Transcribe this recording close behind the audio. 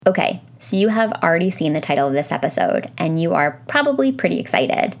Okay, so you have already seen the title of this episode, and you are probably pretty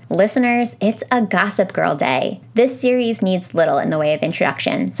excited. Listeners, it's a Gossip Girl day. This series needs little in the way of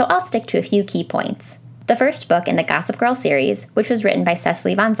introduction, so I'll stick to a few key points. The first book in the Gossip Girl series, which was written by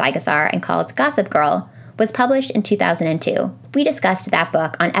Cecily von Ziegesar and called Gossip Girl, was published in 2002. We discussed that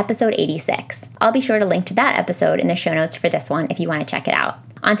book on episode 86. I'll be sure to link to that episode in the show notes for this one if you want to check it out.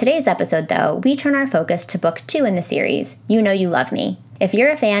 On today's episode, though, we turn our focus to book 2 in the series, You Know You Love Me. If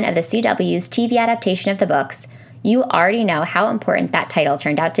you're a fan of the CW's TV adaptation of the books, you already know how important that title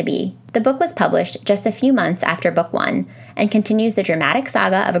turned out to be. The book was published just a few months after Book 1 and continues the dramatic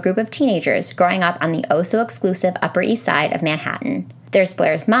saga of a group of teenagers growing up on the oh-so-exclusive Upper East Side of Manhattan. There's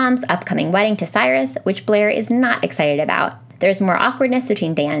Blair's mom's upcoming wedding to Cyrus, which Blair is not excited about. There's more awkwardness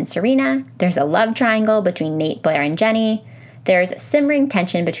between Dan and Serena. There's a love triangle between Nate, Blair, and Jenny. There's simmering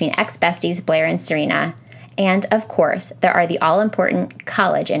tension between ex-besties Blair and Serena. And, of course, there are the all-important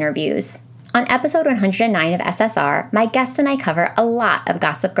college interviews. On episode 109 of SSR, my guests and I cover a lot of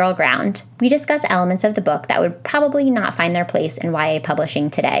Gossip Girl ground. We discuss elements of the book that would probably not find their place in YA publishing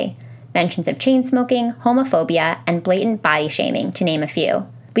today. Mentions of chain smoking, homophobia, and blatant body shaming, to name a few.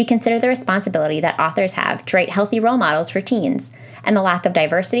 We consider the responsibility that authors have to write healthy role models for teens, and the lack of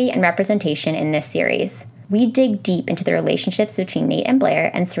diversity and representation in this series. We dig deep into the relationships between Nate and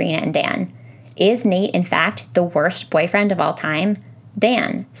Blair and Serena and Dan. Is Nate, in fact, the worst boyfriend of all time?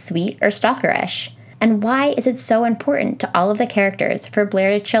 Dan, sweet or stalkerish? And why is it so important to all of the characters for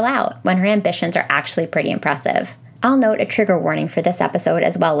Blair to chill out when her ambitions are actually pretty impressive? I'll note a trigger warning for this episode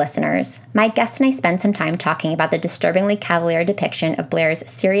as well, listeners. My guest and I spend some time talking about the disturbingly cavalier depiction of Blair's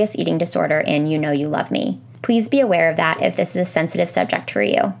serious eating disorder in You Know You Love Me. Please be aware of that if this is a sensitive subject for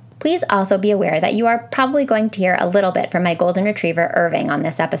you. Please also be aware that you are probably going to hear a little bit from my golden retriever, Irving, on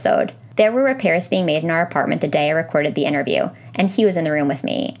this episode. There were repairs being made in our apartment the day I recorded the interview, and he was in the room with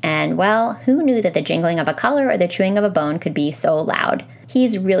me. And, well, who knew that the jingling of a collar or the chewing of a bone could be so loud?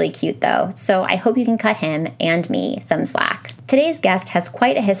 He's really cute, though, so I hope you can cut him and me some slack. Today's guest has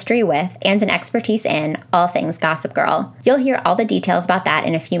quite a history with and an expertise in all things Gossip Girl. You'll hear all the details about that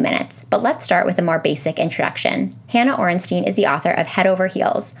in a few minutes, but let's start with a more basic introduction. Hannah Orenstein is the author of Head Over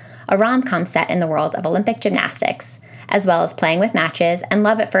Heels, a rom-com set in the world of Olympic gymnastics, as well as Playing with Matches and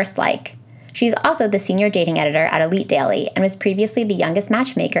Love at First Like. She's also the senior dating editor at Elite Daily and was previously the youngest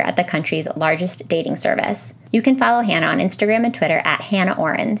matchmaker at the country's largest dating service. You can follow Hannah on Instagram and Twitter at Hannah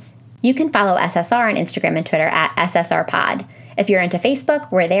Orens. You can follow SSR on Instagram and Twitter at SSRPod. If you're into Facebook,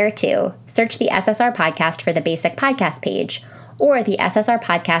 we're there too. Search the SSR Podcast for the basic podcast page, or the SSR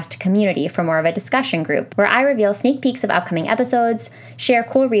Podcast community for more of a discussion group, where I reveal sneak peeks of upcoming episodes, share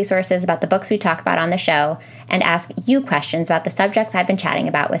cool resources about the books we talk about on the show, and ask you questions about the subjects I've been chatting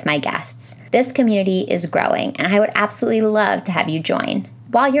about with my guests. This community is growing, and I would absolutely love to have you join.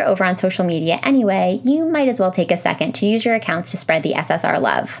 While you're over on social media anyway, you might as well take a second to use your accounts to spread the SSR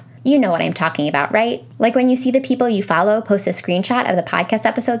love. You know what I'm talking about, right? Like when you see the people you follow post a screenshot of the podcast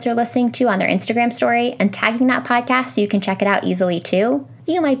episodes you're listening to on their Instagram story and tagging that podcast so you can check it out easily too?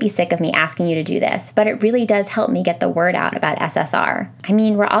 You might be sick of me asking you to do this, but it really does help me get the word out about SSR. I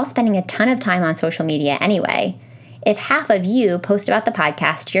mean, we're all spending a ton of time on social media anyway. If half of you post about the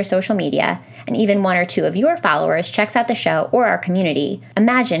podcast to your social media, and even 1 or 2 of your followers checks out the show or our community,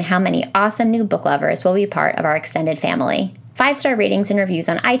 imagine how many awesome new book lovers will be part of our extended family. 5-star ratings and reviews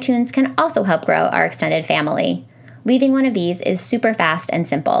on iTunes can also help grow our extended family. Leaving one of these is super fast and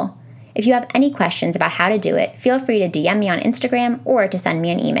simple. If you have any questions about how to do it, feel free to DM me on Instagram or to send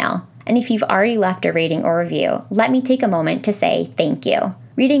me an email. And if you've already left a rating or review, let me take a moment to say thank you.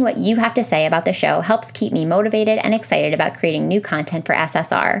 Reading what you have to say about the show helps keep me motivated and excited about creating new content for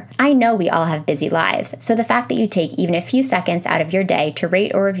SSR. I know we all have busy lives, so the fact that you take even a few seconds out of your day to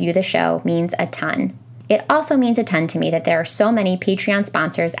rate or review the show means a ton. It also means a ton to me that there are so many Patreon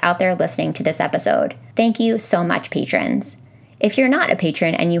sponsors out there listening to this episode. Thank you so much, patrons. If you're not a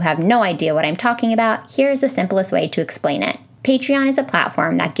patron and you have no idea what I'm talking about, here's the simplest way to explain it. Patreon is a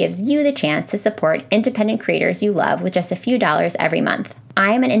platform that gives you the chance to support independent creators you love with just a few dollars every month.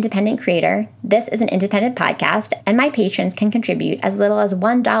 I am an independent creator, this is an independent podcast, and my patrons can contribute as little as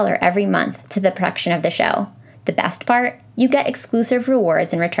 $1 every month to the production of the show. The best part? You get exclusive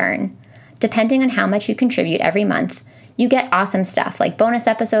rewards in return. Depending on how much you contribute every month, you get awesome stuff like bonus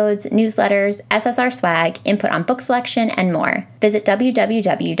episodes, newsletters, SSR swag, input on book selection, and more. Visit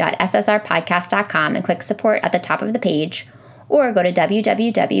www.ssrpodcast.com and click support at the top of the page, or go to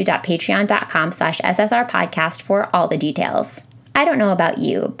www.patreon.com/ssrpodcast for all the details. I don't know about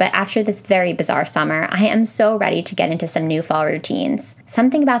you, but after this very bizarre summer, I am so ready to get into some new fall routines.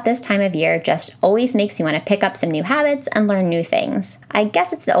 Something about this time of year just always makes me want to pick up some new habits and learn new things. I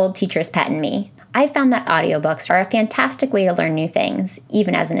guess it's the old teacher's pet in me. I've found that audiobooks are a fantastic way to learn new things,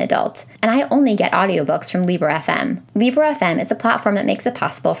 even as an adult. And I only get audiobooks from Libro.fm. Libro.fm is a platform that makes it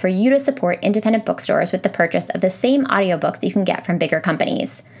possible for you to support independent bookstores with the purchase of the same audiobooks that you can get from bigger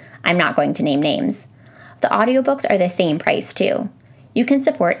companies. I'm not going to name names. The audiobooks are the same price, too. You can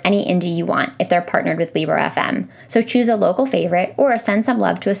support any indie you want if they're partnered with Libro.fm, so choose a local favorite or send some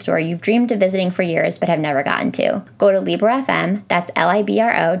love to a store you've dreamed of visiting for years but have never gotten to. Go to Libro.fm, that's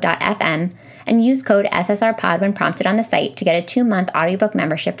Libro.fm, and use code SSRPOD when prompted on the site to get a 2-month audiobook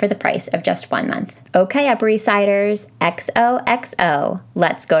membership for the price of just 1 month. Okay, Upper East Siders, XOXO,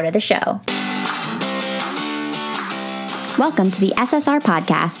 let's go to the show. Welcome to the SSR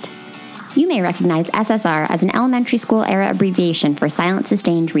Podcast. You may recognize SSR as an elementary school era abbreviation for silent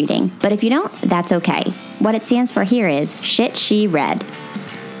sustained reading, but if you don't, that's okay. What it stands for here is Shit She Read.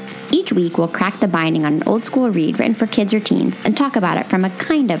 Each week, we'll crack the binding on an old school read written for kids or teens and talk about it from a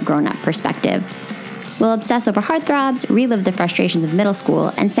kind of grown-up perspective. We'll obsess over heartthrobs, relive the frustrations of middle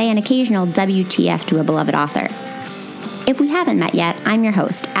school, and say an occasional WTF to a beloved author. If we haven't met yet, I'm your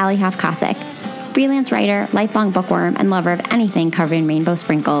host, Allie Hoff-Kosick, freelance writer, lifelong bookworm, and lover of anything covered in rainbow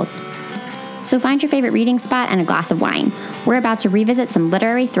sprinkles. So find your favorite reading spot and a glass of wine. We're about to revisit some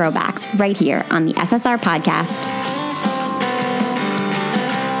literary throwbacks right here on the SSR Podcast.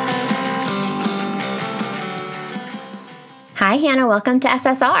 Hi, Hannah. Welcome to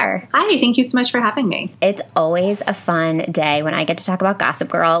SSR. Hi. Thank you so much for having me. It's always a fun day when I get to talk about Gossip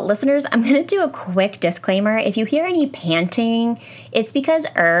Girl. Listeners, I'm going to do a quick disclaimer. If you hear any panting, it's because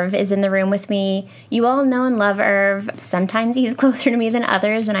Irv is in the room with me. You all know and love Irv. Sometimes he's closer to me than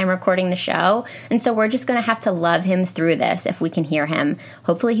others when I'm recording the show. And so we're just going to have to love him through this if we can hear him.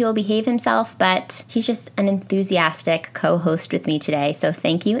 Hopefully he will behave himself, but he's just an enthusiastic co-host with me today. So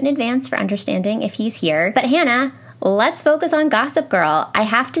thank you in advance for understanding if he's here. But Hannah, let's focus on Gossip Girl. I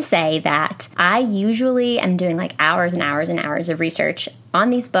have to say that I usually am doing like hours and hours and hours of research on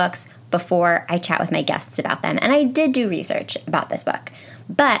these books before I chat with my guests about them. And I did do research about this book.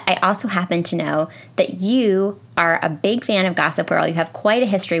 But I also happen to know that you are a big fan of Gossip Girl. You have quite a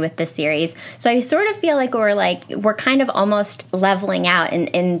history with this series. So I sort of feel like we're kind of almost leveling out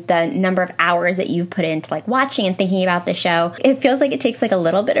in the number of hours that you've put into like watching and thinking about the show. It feels like it takes like a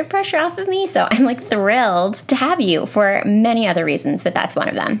little bit of pressure off of me. So I'm like thrilled to have you for many other reasons, but that's one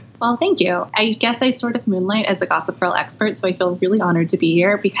of them. Well, thank you. I guess I sort of moonlight as a Gossip Girl expert, so I feel really honored to be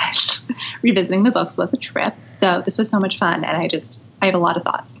here because revisiting the books was a trip. So this was so much fun, and I have a lot of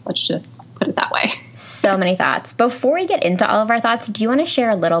thoughts. Let's just put it that way. So many thoughts. Before we get into all of our thoughts, do you want to share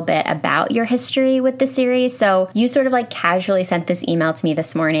a little bit about your history with the series? So you sort of like casually sent this email to me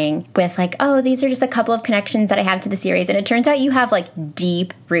this morning with like, oh, these are just a couple of connections that I have to the series. And it turns out you have like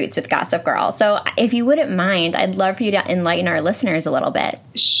deep roots with Gossip Girl. So if you wouldn't mind, I'd love for you to enlighten our listeners a little bit.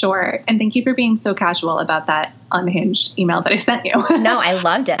 Sure. And thank you for being so casual about that unhinged email that I sent you. No, I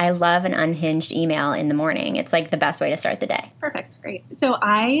loved it. I love an unhinged email in the morning. It's like the best way to start the day. Perfect. Great. So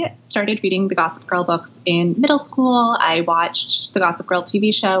I started reading the Gossip Girl books in middle school. I watched the Gossip Girl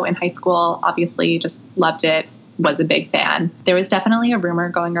TV show in high school. Obviously, just loved it. Was a big fan. There was definitely a rumor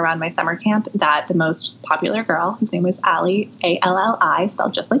going around my summer camp that the most popular girl, whose name was Allie, A-L-L-I,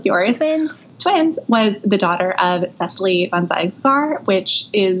 spelled just like yours. Twins, was the daughter of Cecily von Ziegler, which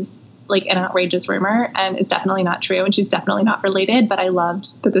is like an outrageous rumor and it's definitely not true. And she's definitely not related, but I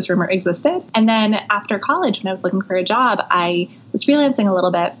loved that this rumor existed. And then after college, when I was looking for a job, I was freelancing a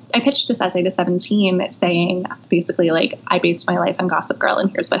little bit. I pitched this essay to 17 saying basically like, I based my life on Gossip Girl and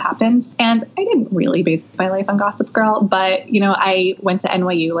here's what happened. And I didn't really base my life on Gossip Girl, but you know, I went to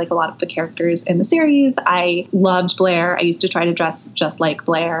NYU like a lot of the characters in the series. I loved Blair. I used to try to dress just like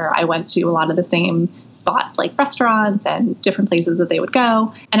Blair. I went to a lot of the same spots like restaurants and different places that they would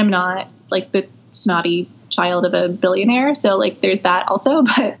go. And I'm not like the snotty child of a billionaire. So like there's that also,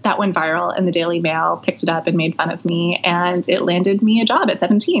 but that went viral and the Daily Mail picked it up and made fun of me and it landed me a job at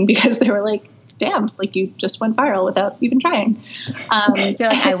 17 because they were like, damn, like you just went viral without even trying. You're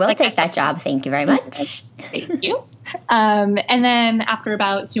like, I will take that job. Thank you very much. Thank you. And then after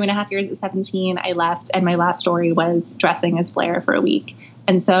about 2.5 years at 17, I left and my last story was dressing as Blair for a week.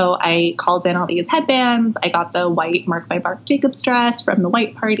 And so I called in all these headbands. I got the white Mark by Marc Jacobs dress from the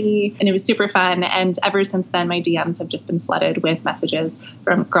white party, and it was super fun. And ever since then, my DMs have just been flooded with messages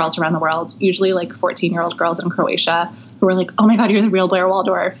from girls around the world, usually like 14-year-old girls in Croatia who were like, oh my God, you're the real Blair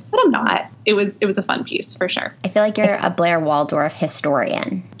Waldorf. But I'm not. It was a fun piece for sure. I feel like you're a Blair Waldorf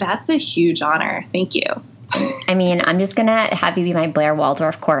historian. That's a huge honor. Thank you. I mean, I'm just going to have you be my Blair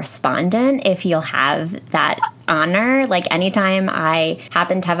Waldorf correspondent if you'll have that honor. Like anytime I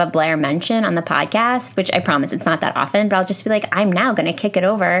happen to have a Blair mention on the podcast, which I promise it's not that often, but I'll just be like, I'm now going to kick it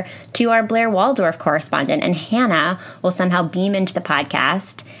over to our Blair Waldorf correspondent, and Hannah will somehow beam into the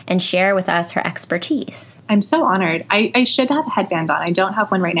podcast and share with us her expertise. I'm so honored. I should have a headband on. I don't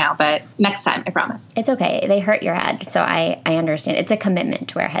have one right now, but next time, I promise. It's okay. They hurt your head, so I understand. It's a commitment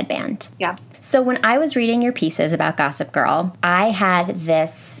to wear a headband. Yeah. So when I was reading your pieces about Gossip Girl, I had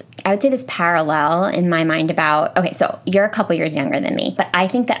this, I would say this parallel in my mind about, okay, so you're a couple years younger than me, but I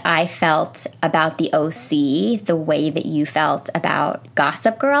think that I felt about the OC the way that you felt about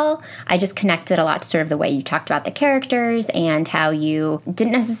Gossip Girl. I just connected a lot to sort of the way you talked about the characters and how you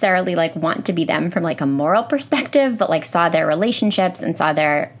didn't necessarily like want to be them from like a moral perspective, but like saw their relationships and saw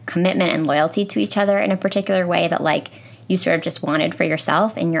their commitment and loyalty to each other in a particular way that like you sort of just wanted for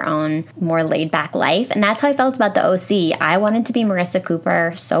yourself in your own more laid-back life. And that's how I felt about the OC. I wanted to be Marissa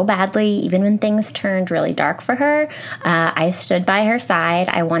Cooper so badly, even when things turned really dark for her. I stood by her side.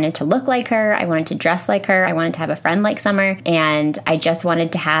 I wanted to look like her. I wanted to dress like her. I wanted to have a friend like Summer. And I just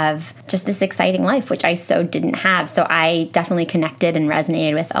wanted to have just this exciting life, which I so didn't have. So I definitely connected and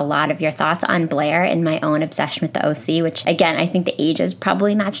resonated with a lot of your thoughts on Blair and my own obsession with the OC, which again, I think the ages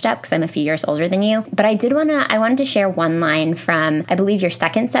probably matched up because I'm a few years older than you. But I wanted to share one line from, I believe, your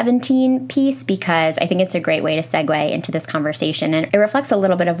second 17 piece, because I think it's a great way to segue into this conversation. And it reflects a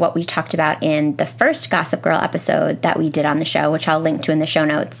little bit of what we talked about in the first Gossip Girl episode that we did on the show, which I'll link to in the show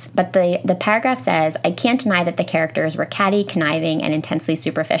notes. But the paragraph says, I can't deny that the characters were catty, conniving, and intensely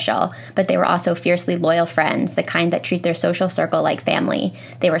superficial, but they were also fiercely loyal friends, the kind that treat their social circle like family.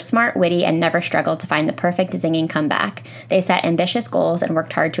 They were smart, witty, and never struggled to find the perfect zinging comeback. They set ambitious goals and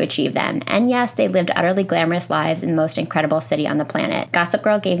worked hard to achieve them. And yes, they lived utterly glamorous lives in the most incredible city on the planet. Gossip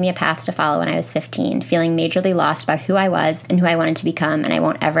Girl gave me a path to follow when I was 15, feeling majorly lost about who I was and who I wanted to become, and I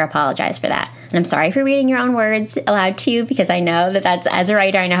won't ever apologize for that. And I'm sorry for reading your own words aloud to you, because I know that that's, as a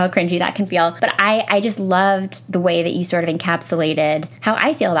writer, I know how cringy that can feel. But I just loved the way that you sort of encapsulated how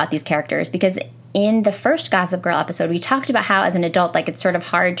I feel about these characters, because in the first Gossip Girl episode, we talked about how as an adult, like it's sort of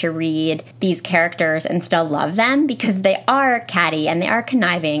hard to read these characters and still love them because they are catty and they are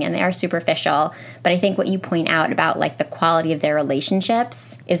conniving and they are superficial. But I think what you point out about like the quality of their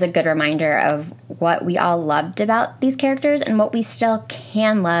relationships is a good reminder of what we all loved about these characters and what we still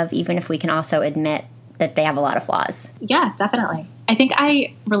can love, even if we can also admit that they have a lot of flaws. Yeah, definitely. I think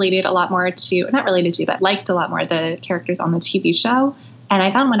I related a lot more to, not related to, but liked a lot more the characters on the TV show. And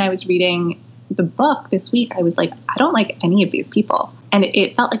I found when I was reading the book this week, I was like, I don't like any of these people. And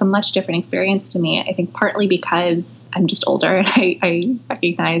it felt like a much different experience to me. I think partly because I'm just older and I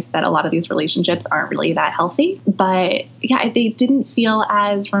recognize that a lot of these relationships aren't really that healthy. But yeah, they didn't feel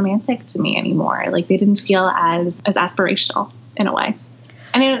as romantic to me anymore. Like they didn't feel as aspirational in a way.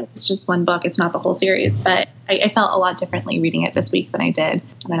 I mean, it's just one book. It's not the whole series, but I felt a lot differently reading it this week than I did,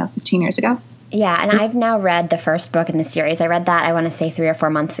 15 years ago. Yeah, and I've now read the first book in the series. I read that, I want to say 3 or 4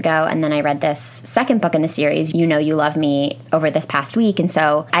 months ago, and then I read this second book in the series, You Know You Love Me, over this past week. And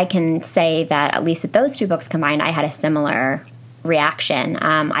so I can say that at least with those 2 books combined, I had a similar reaction.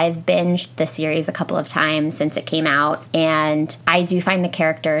 I've binged the series a couple of times since it came out, and I do find the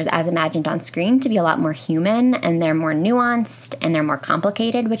characters as imagined on screen to be a lot more human, and they're more nuanced and they're more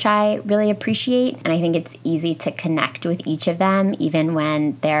complicated, which I really appreciate. And I think it's easy to connect with each of them, even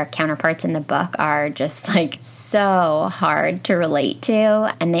when their counterparts in the book are just like so hard to relate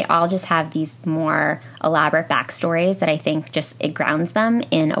to. And they all just have these more elaborate backstories that I think just it grounds them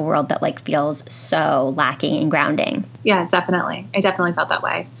in a world that like feels so lacking in grounding. Yeah, definitely. I definitely felt that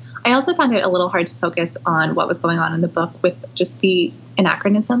way. I also found it a little hard to focus on what was going on in the book with just the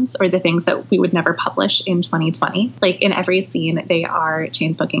anachronisms or the things that we would never publish in 2020. Like in every scene, they are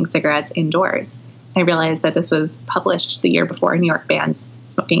chain smoking cigarettes indoors. I realized that this was published the year before New York banned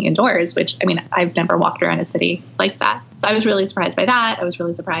smoking indoors, which, I mean, I've never walked around a city like that. So I was really surprised by that. I was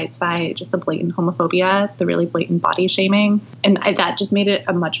really surprised by just the blatant homophobia, the really blatant body shaming. And that just made it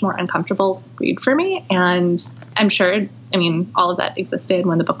a much more uncomfortable read for me. And I'm sure, I mean, all of that existed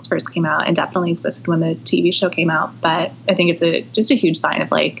when the books first came out and definitely existed when the TV show came out. But I think it's just a huge sign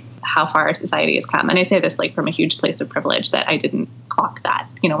of like how far our society has come. And I say this like from a huge place of privilege that I didn't clock that,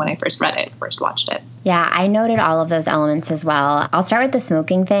 when I first read it, first watched it. Yeah, I noted all of those elements as well. I'll start with the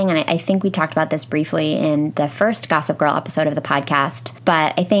smoking thing. And I think we talked about this briefly in the first Gossip Girl episode of the podcast.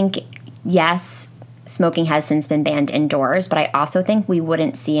 But I think, yes, smoking has since been banned indoors. But I also think we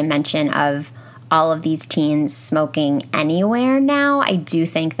wouldn't see a mention of all of these teens smoking anywhere now. I do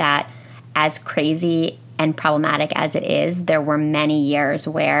think that as crazy and problematic as it is, there were many years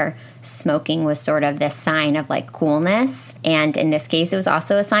where smoking was sort of this sign of like coolness. And in this case, it was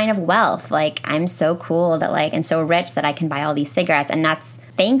also a sign of wealth. Like, I'm so cool that like, and so rich that I can buy all these cigarettes. And that's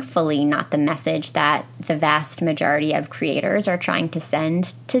thankfully not the message that the vast majority of creators are trying to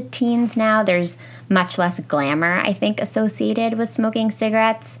send to teens now. There's much less glamour, I think, associated with smoking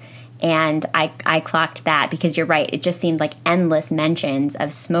cigarettes. And I clocked that because you're right. It just seemed like endless mentions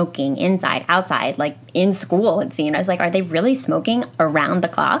of smoking inside, outside, like in school, it seemed. I was like, are they really smoking around the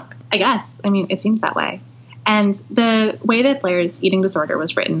clock? I guess. I mean, it seems that way. And the way that Blair's eating disorder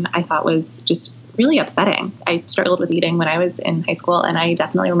was written, I thought was just really upsetting. I struggled with eating when I was in high school, and I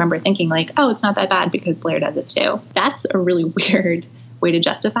definitely remember thinking like, oh, it's not that bad because Blair does it too. That's a really weird way to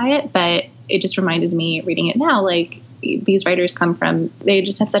justify it, but it just reminded me reading it now, like, these writers they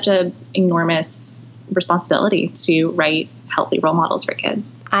just have such an enormous responsibility to write healthy role models for kids.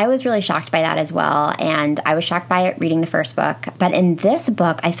 I was really shocked by that as well, and I was shocked by it reading the first book. But in this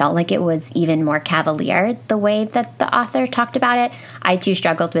book, I felt like it was even more cavalier, the way that the author talked about it. I, too,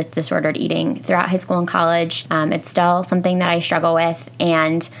 struggled with disordered eating throughout high school and college. It's still something that I struggle with,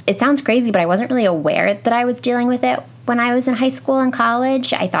 and it sounds crazy, but I wasn't really aware that I was dealing with it when I was in high school and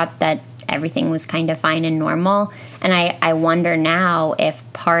college. I thought that everything was kind of fine and normal, and I wonder now if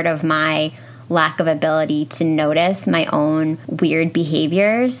part of my lack of ability to notice my own weird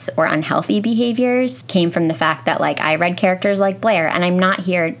behaviors or unhealthy behaviors came from the fact that like I read characters like Blair, and I'm not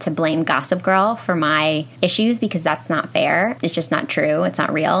here to blame Gossip Girl for my issues because that's not fair. It's just not true. It's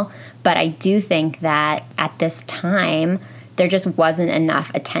not real. But I do think that at this time, there just wasn't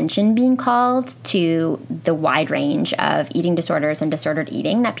enough attention being called to the wide range of eating disorders and disordered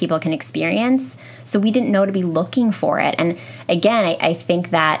eating that people can experience. So we didn't know to be looking for it. And again, I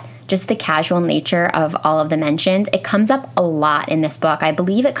think that just the casual nature of all of the mentions, it comes up a lot in this book. I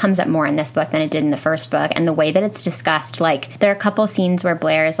believe it comes up more in this book than it did in the first book. And the way that it's discussed, like there are a couple scenes where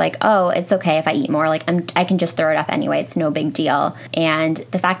Blair is like, oh, it's okay if I eat more. Like I can just throw it up anyway. It's no big deal. And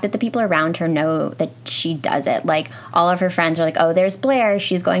the fact that the people around her know that she does it, like all of her friends are like, oh, there's Blair.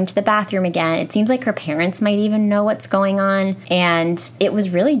 She's going to the bathroom again. It seems like her parents might even know what's going on. And it was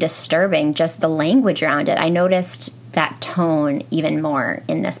really disturbing, just the language around it. I noticed that tone even more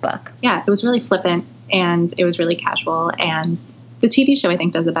in this book. Yeah, it was really flippant and it was really casual. And the TV show, I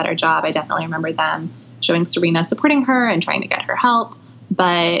think, does a better job. I definitely remember them showing Serena supporting her and trying to get her help.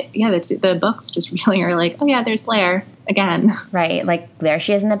 But yeah, the books just really are like, oh yeah, there's Blair again. Right, like there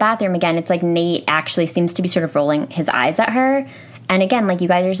she is in the bathroom again. It's like Nate actually seems to be sort of rolling his eyes at her. And again, like you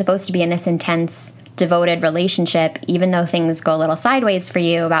guys are supposed to be in this intense devoted relationship, even though things go a little sideways for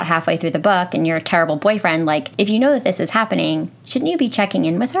you about halfway through the book and you're a terrible boyfriend, like if you know that this is happening, shouldn't you be checking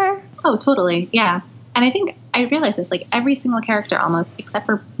in with her? Oh, totally. Yeah. And I think I realized this, like every single character almost, except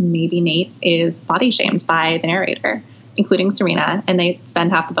for maybe Nate, is body shamed by the narrator, including Serena. And they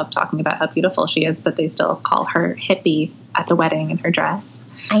spend half the book talking about how beautiful she is, but they still call her hippie at the wedding in her dress.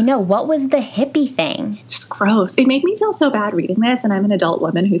 I know. What was the hippie thing? Just gross. It made me feel so bad reading this, and I'm an adult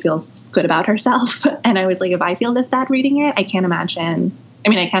woman who feels good about herself. And I was like, if I feel this bad reading it, I can't imagine. I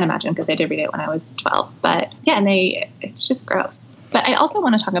mean, I can't imagine because I did read it when I was 12. But yeah, and it's just gross. But I also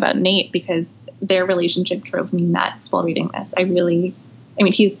want to talk about Nate because their relationship drove me nuts while reading this.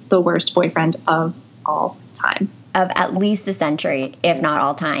 He's the worst boyfriend of all time. Of at least the century, if not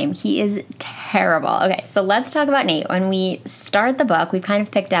all time. He is terrible. Okay, so let's talk about Nate. When we start the book, we've kind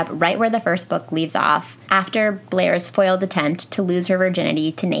of picked up right where the first book leaves off, after Blair's foiled attempt to lose her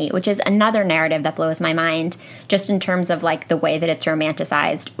virginity to Nate, which is another narrative that blows my mind, just in terms of like the way that it's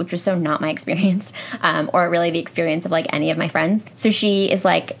romanticized, which was so not my experience, or really the experience of like any of my friends. So she is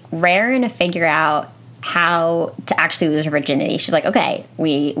like raring to figure out how to actually lose her virginity. She's like, okay,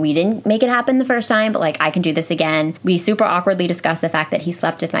 we didn't make it happen the first time, but like I can do this again. We super awkwardly discussed the fact that he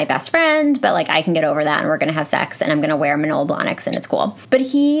slept with my best friend, but like I can get over that and we're gonna have sex and I'm gonna wear Manolo Blahniks and it's cool. But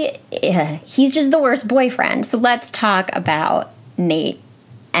he's just the worst boyfriend. So let's talk about Nate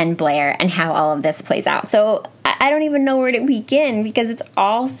and Blair and how all of this plays out. So I don't even know where to begin because it's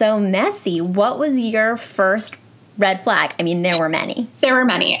all so messy. What was your first red flag? I mean, there were many. There were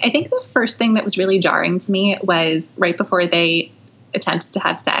many. I think the first thing that was really jarring to me was right before they attempt to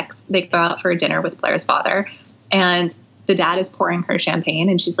have sex, they go out for a dinner with Blair's father, and the dad is pouring her champagne,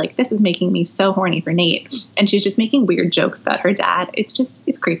 and she's like, this is making me so horny for Nate. And she's just making weird jokes about her dad.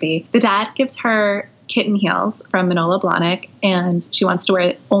 It's creepy. The dad gives her kitten heels from Manolo Blahnik, and she wants to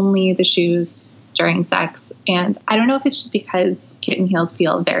wear only the shoes during sex. And I don't know if it's just because kitten heels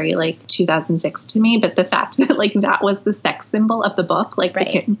feel very like 2006 to me, but the fact that like that was the sex symbol of the book, like right.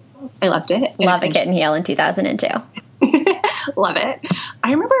 The kitten, I loved it. Love a kitten heel in 2002. Love it.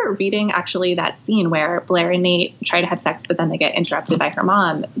 I remember reading actually that scene where Blair and Nate try to have sex, but then they get interrupted by her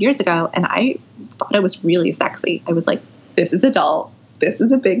mom years ago. And I thought it was really sexy. I was like, this is adult. This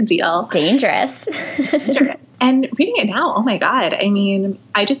is a big deal. Dangerous. And reading it now, oh my God. I mean,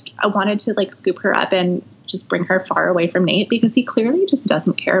 I wanted to like scoop her up and just bring her far away from Nate because he clearly just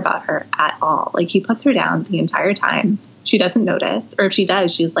doesn't care about her at all. Like he puts her down the entire time. She doesn't notice, or if she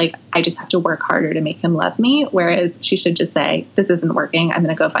does, she's like, I just have to work harder to make him love me. Whereas she should just say, this isn't working. I'm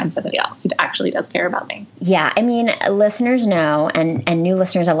going to go find somebody else who actually does care about me. Yeah. I mean, listeners know, and new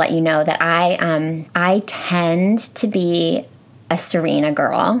listeners, I'll let you know that I tend to be a Serena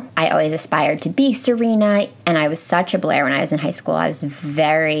girl. I always aspired to be Serena, and I was such a Blair when I was in high school. I was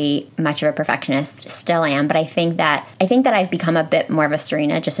very much of a perfectionist, still am, but I think that I've become a bit more of a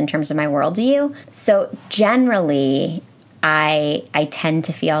Serena just in terms of my worldview. So generally, I tend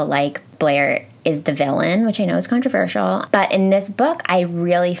to feel like Blair is the villain, which I know is controversial. But in this book, I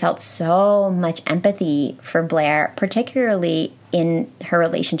really felt so much empathy for Blair, particularly in her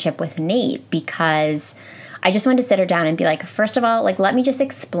relationship with Nate, because I just wanted to sit her down and be like, first of all, like, let me just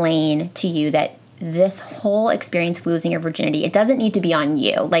explain to you that this whole experience of losing your virginity, it doesn't need to be on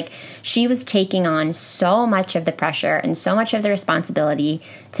you. Like, she was taking on so much of the pressure and so much of the responsibility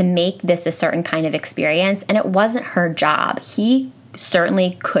to make this a certain kind of experience, and it wasn't her job. He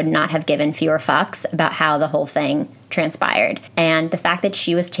certainly could not have given fewer fucks about how the whole thing transpired. And the fact that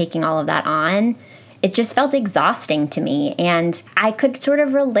she was taking all of that on, it just felt exhausting to me. And I could sort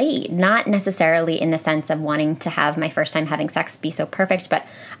of relate, not necessarily in the sense of wanting to have my first time having sex be so perfect, but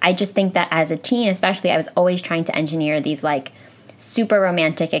I just think that as a teen, especially, I was always trying to engineer these like super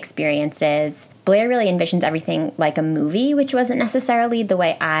romantic experiences. Blair really envisions everything like a movie, which wasn't necessarily the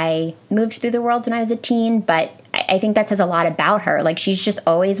way I moved through the world when I was a teen, but I think that says a lot about her. Like, she's just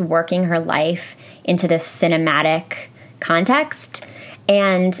always working her life into this cinematic context.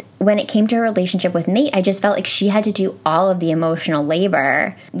 And when it came to her relationship with Nate, I just felt like she had to do all of the emotional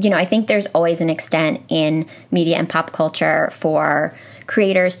labor. You know, I think there's always an extent in media and pop culture for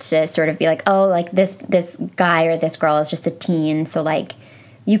creators to sort of be like, oh, like this guy or this girl is just a teen, so like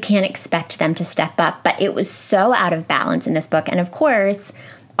you can't expect them to step up. But it was so out of balance in this book. And of course,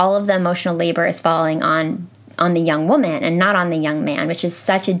 all of the emotional labor is falling on the young woman and not on the young man, which is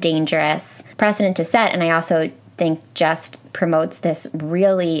such a dangerous precedent to set. And I also think just promotes this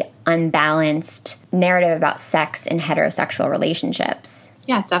really unbalanced narrative about sex in heterosexual relationships.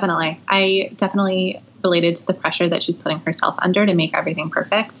 Yeah, definitely. I definitely related to the pressure that she's putting herself under to make everything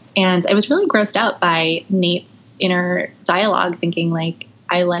perfect. And I was really grossed out by Nate's inner dialogue, thinking like,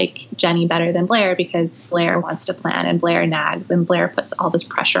 I like Jenny better than Blair because Blair wants to plan and Blair nags and Blair puts all this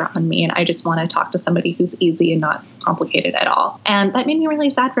pressure on me, and I just want to talk to somebody who's easy and not complicated at all. And that made me really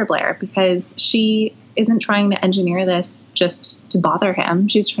sad for Blair because she isn't trying to engineer this just to bother him.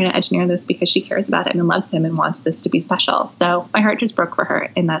 She's trying to engineer this because she cares about him and loves him and wants this to be special. So my heart just broke for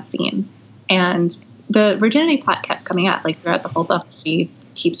her in that scene. And the virginity plot kept coming up. Like throughout the whole book, she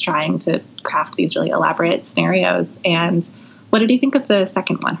keeps trying to craft these really elaborate scenarios. And what did you think of the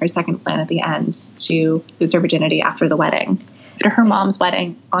second one, her second plan at the end to lose her virginity after the wedding? After her mom's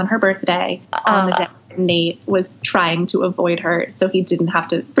wedding, on her birthday, on the day Nate was trying to avoid her so he didn't have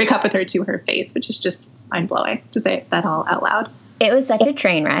to break up with her to her face, which is just mind-blowing to say that all out loud. It was such a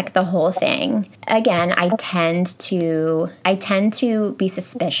train wreck, the whole thing. Again, I tend to be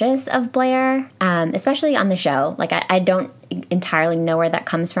suspicious of Blair, especially on the show. Like, I don't entirely know where that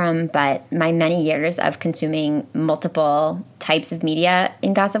comes from, but my many years of consuming multiple types of media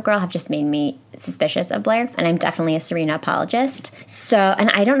in Gossip Girl have just made me suspicious of Blair, and I'm definitely a Serena apologist. So,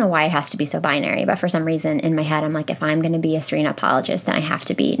 and I don't know why it has to be so binary, but for some reason in my head, I'm like, if I'm going to be a Serena apologist, then I have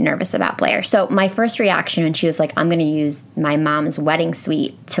to be nervous about Blair. So my first reaction when she was like, I'm going to use my mom's wedding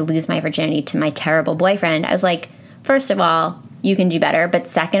suite to lose my virginity to my terrible boyfriend, I was like, first of all, you can do better. But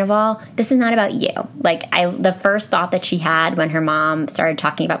second of all, this is not about you. Like, the first thought that she had when her mom started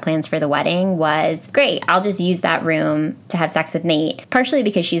talking about plans for the wedding was, great, I'll just use that room to have sex with Nate. Partially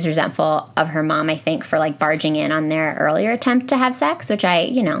because she's resentful of her mom, I think, for like barging in on their earlier attempt to have sex, which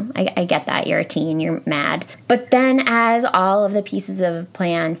I get that. You're a teen, you're mad. But then as all of the pieces of the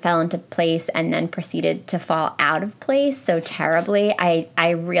plan fell into place and then proceeded to fall out of place so terribly,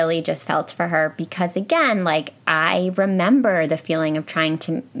 I really just felt for her because, again, like, I remember the feeling of trying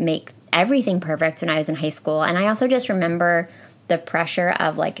to make everything perfect when I was in high school. And I also just remember the pressure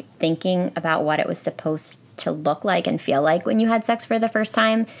of like thinking about what it was supposed to look like and feel like when you had sex for the first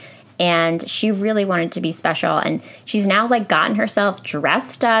time. and she really wanted to be special. And she's now like gotten herself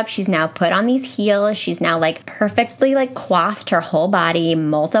dressed up. She's now put on these heels. She's now like perfectly like coiffed her whole body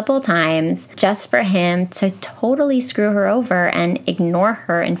multiple times just for him to totally screw her over and ignore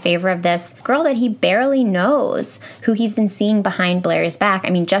her in favor of this girl that he barely knows, who he's been seeing behind Blair's back. I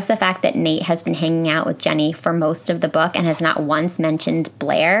mean, just the fact that Nate has been hanging out with Jenny for most of the book and has not once mentioned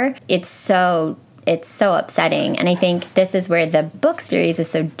Blair, it's so upsetting. And I think this is where the book series is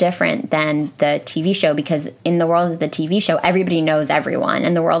so different than the TV show, because in the world of the TV show, everybody knows everyone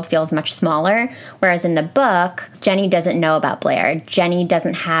and the world feels much smaller. Whereas in the book, Jenny doesn't know about Blair. Jenny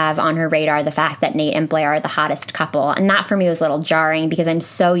doesn't have on her radar the fact that Nate and Blair are the hottest couple. And that for me was a little jarring because I'm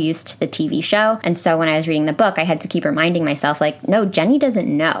so used to the TV show. And so when I was reading the book, I had to keep reminding myself, like, no, Jenny doesn't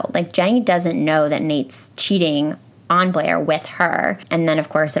know. Like, Jenny doesn't know that Nate's cheating on Blair with her. And then, of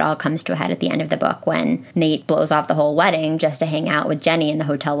course, it all comes to a head at the end of the book when Nate blows off the whole wedding just to hang out with Jenny in the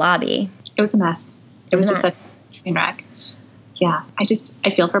hotel lobby. It was a mess. It was just a train wreck. Yeah, I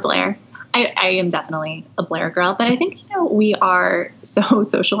feel for Blair. I am definitely a Blair girl, but I think, we are so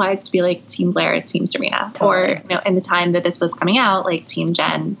socialized to be like Team Blair, Team Serena, totally. Or, in the time that this was coming out, like Team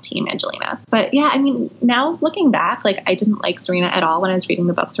Jen, Team Angelina. But yeah, I mean, now looking back, like I didn't like Serena at all when I was reading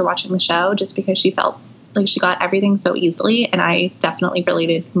the books or watching the show, just because she felt like she got everything so easily. And I definitely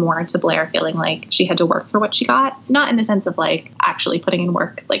related more to Blair feeling like she had to work for what she got. Not in the sense of like actually putting in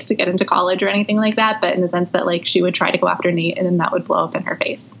work, like to get into college or anything like that, but in the sense that like she would try to go after Nate and then that would blow up in her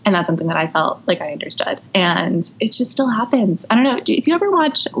face. And that's something that I felt like I understood. And it just still happens. I don't know. If you ever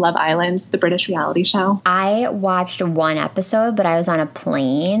watch Love Island, the British reality show? I watched one episode, but I was on a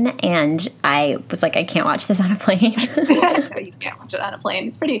plane and I was like, I can't watch this on a plane. You can't watch it on a plane.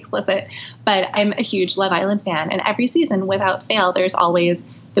 It's pretty explicit, but I'm a huge Love Island fan, and every season without fail there's always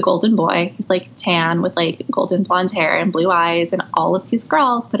the golden boy. He's like tan with like golden blonde hair and blue eyes, and all of these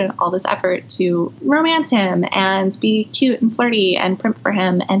girls put in all this effort to romance him and be cute and flirty and primp for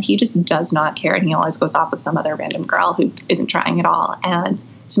him, and he just does not care, and he always goes off with some other random girl who isn't trying at all. And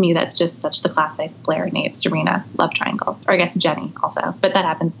to me, that's just such the classic Blair, Nate, Serena love triangle. Or I guess Jenny also. But that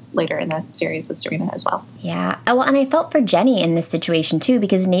happens later in the series with Serena as well. Yeah. Well, and I felt for Jenny in this situation, too,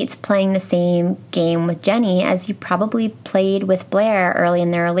 because Nate's playing the same game with Jenny as he probably played with Blair early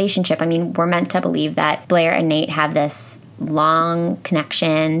in their relationship. I mean, we're meant to believe that Blair and Nate have this long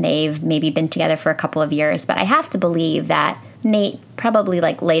connection. They've maybe been together for a couple of years. But I have to believe that Nate probably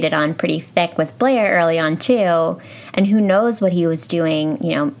like laid it on pretty thick with Blair early on too, and who knows what he was doing,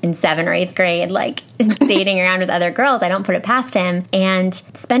 in 7th or 8th grade, like dating around with other girls. I don't put it past him. And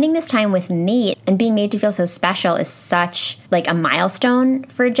spending this time with Nate and being made to feel so special is such like a milestone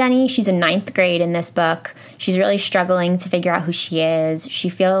for Jenny. She's in 9th grade in this book. She's really struggling to figure out who she is. She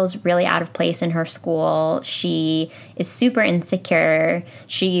feels really out of place in her school. She is super insecure.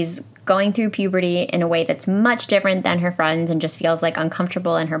 She's going through puberty in a way that's much different than her friends and just feels like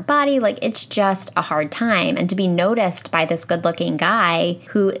uncomfortable in her body. Like, it's just a hard time. And to be noticed by this good-looking guy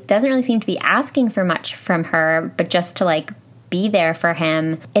who doesn't really seem to be asking for much from her, but just to like be there for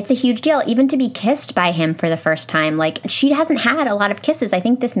him, it's a huge deal. Even to be kissed by him for the first time. Like, she hasn't had a lot of kisses. I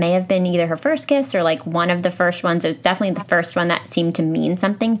think this may have been either her first kiss or like one of the first ones. It was definitely the first one that seemed to mean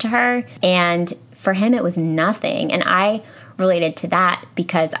something to her. And for him, it was nothing. And I related to that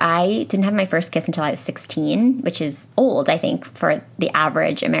because I didn't have my first kiss until I was 16, which is old, I think, for the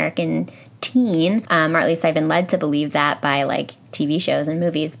average American teen, or at least I've been led to believe that by like TV shows and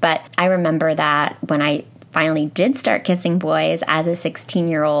movies. But I remember that when I finally did start kissing boys as a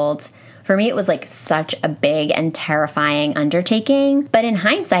 16-year-old, for me, it was like such a big and terrifying undertaking. But in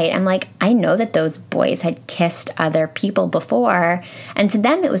hindsight, I'm like, I know that those boys had kissed other people before, and to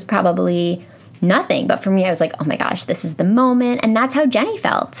them it was probably nothing. But for me, I was like, oh my gosh, this is the moment. And that's how Jenny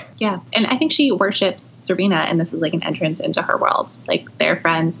felt. Yeah. And I think she worships Serena, and this is like an entrance into her world. Like, they're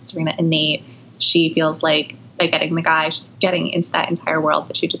friends, Serena and Nate. She feels like by getting the guy, she's getting into that entire world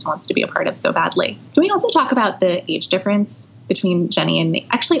that she just wants to be a part of so badly. Can we also talk about the age difference between Jenny and Nate?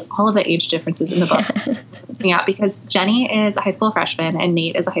 Actually, all of the age differences in the book freaks me out, because Jenny is a high school freshman and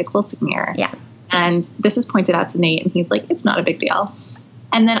Nate is a high school senior. Yeah. And this is pointed out to Nate, and he's like, it's not a big deal.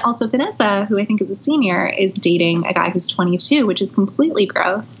 And then also Vanessa, who I think is a senior, is dating a guy who's 22, which is completely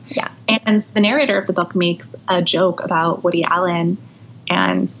gross. Yeah. And the narrator of the book makes a joke about Woody Allen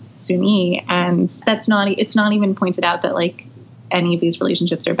and Suni, and it's not even pointed out that like any of these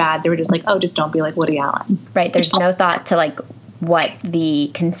relationships are bad. They were just like, oh, just don't be like Woody Allen. Right. There's no thought to like what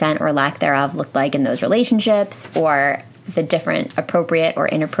the consent or lack thereof looked like in those relationships, or the different appropriate or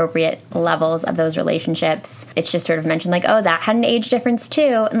inappropriate levels of those relationships. It's just sort of mentioned like, oh, that had an age difference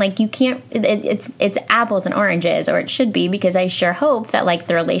too. And like, you can't, it's apples and oranges, or it should be, because I sure hope that like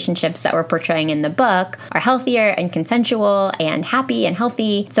the relationships that we're portraying in the book are healthier and consensual and happy and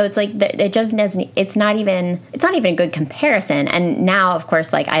healthy. So it's like, it just doesn't, it's not even a good comparison. And now, of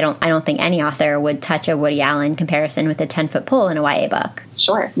course, like, I don't think any author would touch a Woody Allen comparison with a 10-foot pole in a YA book.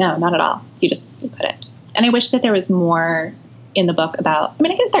 Sure. No, not at all. You couldn't. And I wish that there was more in the book about, I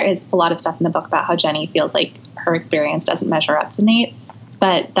mean, I guess there is a lot of stuff in the book about how Jenny feels like her experience doesn't measure up to Nate's,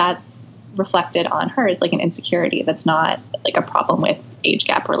 but that's reflected on her as like an insecurity. That's not like a problem with age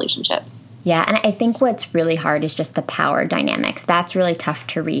gap relationships. Yeah, and I think what's really hard is just the power dynamics. That's really tough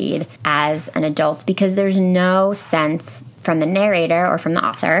to read as an adult because there's no sense from the narrator or from the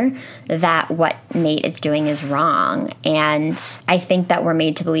author that what Nate is doing is wrong. And I think that we're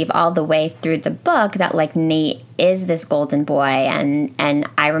made to believe all the way through the book that like Nate is this golden boy. And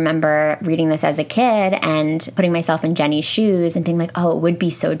I remember reading this as a kid and putting myself in Jenny's shoes and being like, oh, it would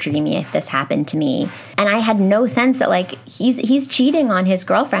be so dreamy if this happened to me. And I had no sense that like he's cheating on his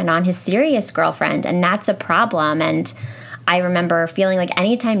girlfriend, on his serious girlfriend, and that's a problem. And I remember feeling like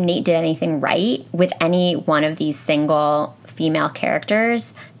anytime Nate did anything right with any one of these single female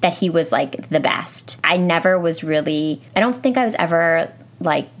characters, that he was like the best. I don't think I was ever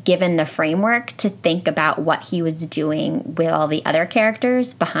like given the framework to think about what he was doing with all the other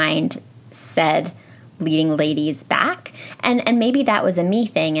characters behind said leading ladies back. And maybe that was a me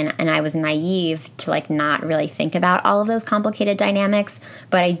thing, and I was naive to like not really think about all of those complicated dynamics.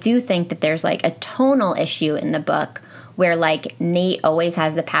 But I do think that there's like a tonal issue in the book where like Nate always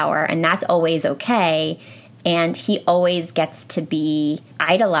has the power, and that's always okay, and he always gets to be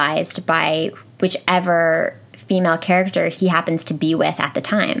idolized by whichever female character he happens to be with at the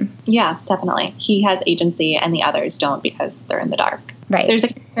time. Yeah, definitely. He has agency and the others don't because they're in the dark. Right. There's a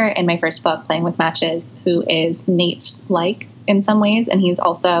character in my first book, Playing with Matches, who is Nate-like in some ways, and he's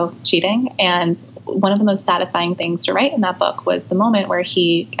also cheating. And one of the most satisfying things to write in that book was the moment where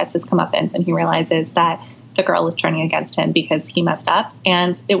he gets his comeuppance and he realizes that the girl is turning against him because he messed up.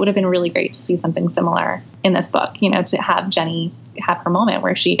 And it would have been really great to see something similar in this book, you know, to have Jenny have her moment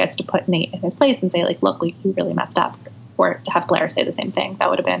where she gets to put Nate in his place and say, like, look, you really messed up. Or to have Blair say the same thing. That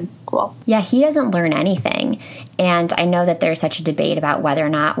would have been cool. Yeah, he doesn't learn anything. And I know that there's such a debate about whether or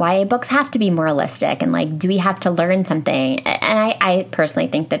not YA books have to be moralistic and, like, do we have to learn something? And I personally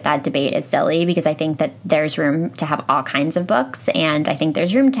think that debate is silly because I think that there's room to have all kinds of books. And I think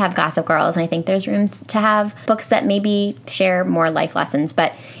there's room to have Gossip Girls. And I think there's room to have books that maybe share more life lessons.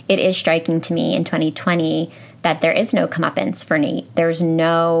 But it is striking to me in 2020 that there is no comeuppance for Nate. There's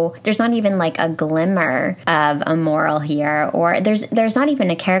not even like a glimmer of a moral here, or there's not even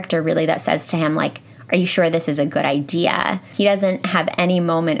a character really that says to him like, are you sure this is a good idea? He doesn't have any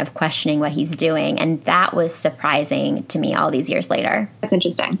moment of questioning what he's doing, and that was surprising to me all these years later. That's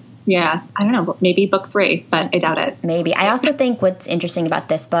interesting. Yeah, I don't know, maybe book 3, but I doubt it. Maybe. I also think what's interesting about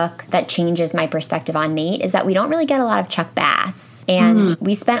this book that changes my perspective on Nate is that we don't really get a lot of Chuck Bass. And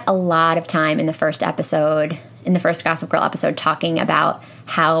we spent a lot of time in the first Gossip Girl episode, talking about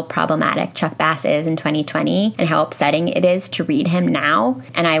how problematic Chuck Bass is in 2020 and how upsetting it is to read him now.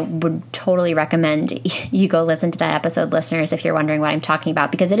 And I would totally recommend you go listen to that episode, listeners, if you're wondering what I'm talking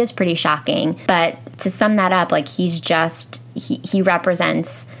about, because it is pretty shocking. But to sum that up, like he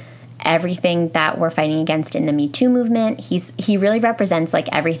represents everything that we're fighting against in the Me Too movement. He really represents like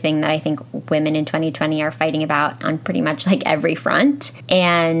everything that I think women in 2020 are fighting about on pretty much like every front.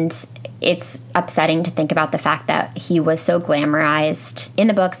 And it's upsetting to think about the fact that he was so glamorized in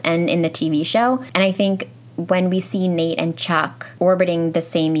the books and in the TV show. And I think when we see Nate and Chuck orbiting the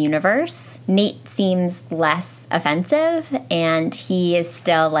same universe, Nate seems less offensive and he is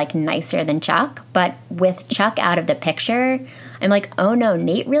still like nicer than Chuck. But with Chuck out of the picture, I'm like, oh no,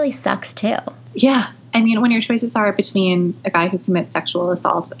 Nate really sucks too. Yeah. I mean, when your choices are between a guy who commits sexual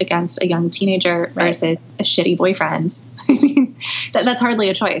assault against a young teenager versus a shitty boyfriend, I mean, that's hardly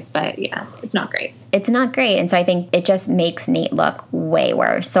a choice, but yeah, it's not great. It's not great. And so I think it just makes Nate look way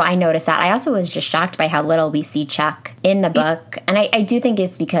worse. So I noticed that. I also was just shocked by how little we see Chuck in the book. And I do think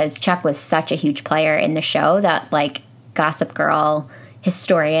it's because Chuck was such a huge player in the show that like Gossip Girl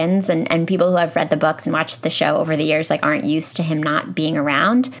historians and people who have read the books and watched the show over the years like aren't used to him not being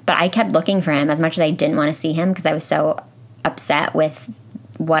around. But I kept looking for him as much as I didn't want to see him because I was so upset with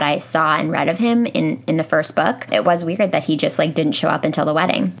what I saw and read of him in the first book. It was weird that he just like didn't show up until the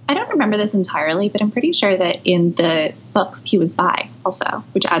wedding. I don't remember this entirely, but I'm pretty sure that in the books he was bi also,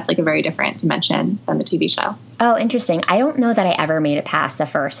 which adds like a very different dimension than the TV show. Oh, interesting. I don't know that I ever made it past the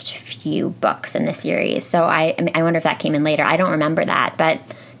first few books in the series. So I wonder if that came in later. I don't remember that, but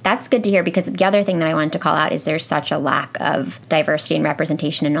that's good to hear, because the other thing that I wanted to call out is there's such a lack of diversity and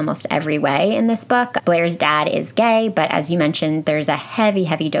representation in almost every way in this book. Blair's dad is gay, but as you mentioned, there's a heavy,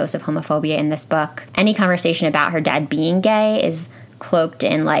 heavy dose of homophobia in this book. Any conversation about her dad being gay is cloaked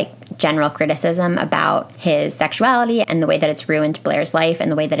in like general criticism about his sexuality and the way that it's ruined Blair's life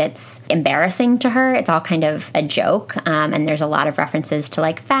and the way that it's embarrassing to her. It's all kind of a joke. And there's a lot of references to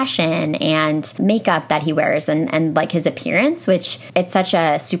like fashion and makeup that he wears and like his appearance, which it's such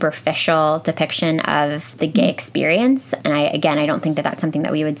a superficial depiction of the gay experience. And I don't think that that's something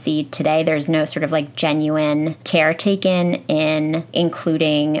that we would see today. There's no sort of like genuine care taken in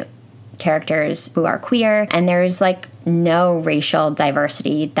including characters who are queer, and there's like no racial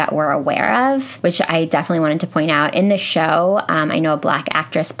diversity that we're aware of, which I definitely wanted to point out. In the show, I know a Black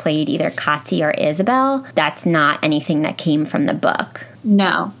actress played either Kati or Isabel. That's not anything that came from the book.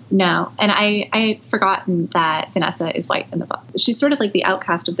 No. And I'd forgotten that Vanessa is white in the book. She's sort of like the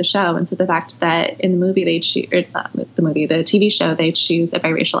outcast of the show. And so the fact that in the movie the TV show, they choose a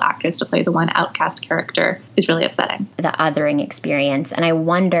biracial actress to play the one outcast character is really upsetting. The othering experience. And I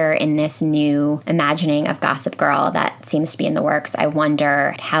wonder in this new imagining of Gossip Girl that seems to be in the works, I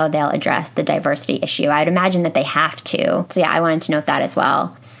wonder how they'll address the diversity issue. I'd imagine that they have to. So yeah, I wanted to note that as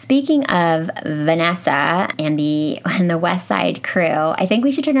well. Speaking of Vanessa and the West Side crew, I think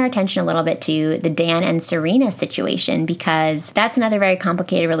we should turn our attention a little bit to the Dan and Serena situation, because that's another very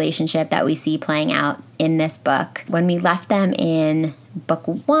complicated relationship that we see playing out in this book. When we left them in book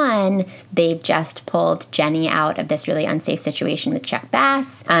 1, they've just pulled Jenny out of this really unsafe situation with Chuck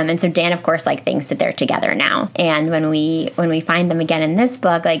Bass. And so Dan, of course, like thinks that they're together now. And when we find them again in this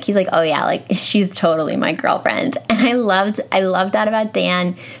book, like he's like, oh yeah, like she's totally my girlfriend. And I loved that about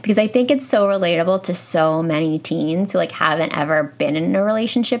Dan, because I think it's so relatable to so many teens who like haven't ever been in a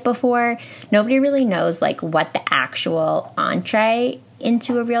relationship before. Nobody really knows like what the actual entree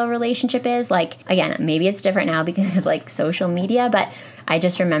into a real relationship is. Like, again, maybe it's different now because of like social media, but I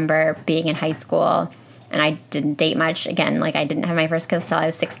just remember being in high school and I didn't date much. Again, like I didn't have my first kiss till I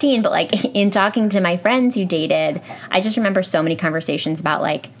was 16, but like in talking to my friends who dated, I just remember so many conversations about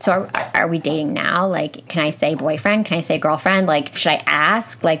like, so are we dating now? Like, can I say boyfriend? Can I say girlfriend? Like, should I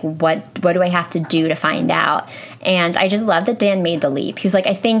ask? Like, what do I have to do to find out? And I just love that Dan made the leap. He was like,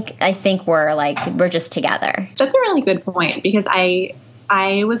 I think we're just together. That's a really good point, because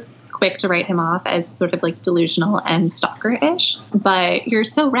I was quick to write him off as sort of like delusional and stalker-ish, but you're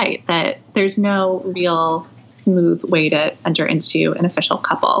so right that there's no real smooth way to enter into an official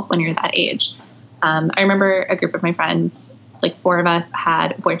couple when you're that age. I remember a group of my friends, like 4 of us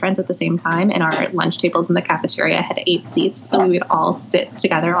had boyfriends at the same time, and our lunch tables in the cafeteria had 8 seats. So we would all sit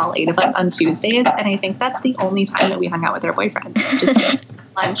together, all 8 of us, on Tuesdays. And I think that's the only time that we hung out with our boyfriends, just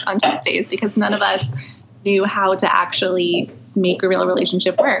lunch on Tuesdays, because none of us knew how to actually make a real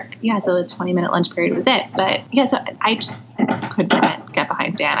relationship work. Yeah, so the 20-minute lunch period was it. But yeah, so I just couldn't get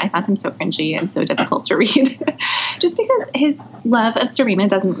behind Dan. I found him so cringy and so difficult to read. Just because his love of Serena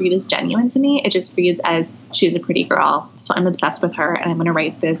doesn't read as genuine to me. It just reads as she's a pretty girl, so I'm obsessed with her and I'm going to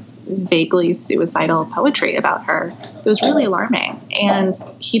write this vaguely suicidal poetry about her. It was really alarming. And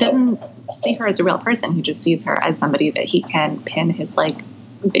he doesn't see her as a real person. He just sees her as somebody that he can pin his like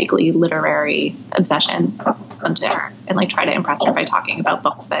vaguely literary obsessions onto her and like try to impress her by talking about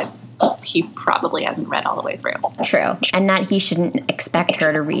books that he probably hasn't read all the way through. True. And that he shouldn't expect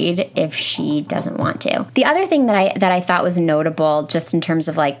her to read if she doesn't want to. The other thing that I thought was notable, just in terms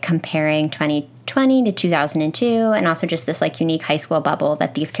of like comparing 2020 to 2002, and also just this like unique high school bubble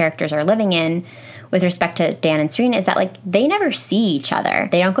that these characters are living in with respect to Dan and Serena, is that like they never see each other.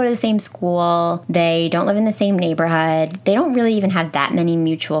 They don't go to the same school. They don't live in the same neighborhood. They don't really even have that many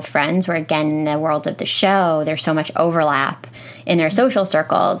mutual friends, where again, in the world of the show, there's so much overlap in their social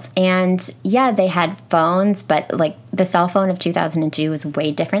circles. And yeah, they had phones, but like the cell phone of 2002 was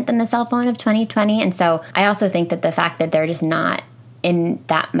way different than the cell phone of 2020. And so I also think that the fact that they're just not in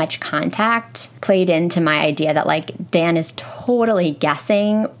that much contact played into my idea that like Dan is totally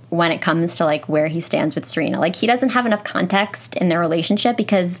guessing when it comes to like where he stands with Serena. Like he doesn't have enough context in their relationship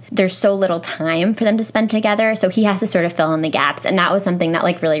because there's so little time for them to spend together. So he has to sort of fill in the gaps. And that was something that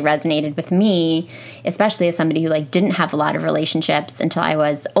like really resonated with me, especially as somebody who like didn't have a lot of relationships until I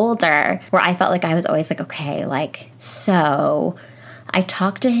was older, where I felt like I was always like, okay, like, so I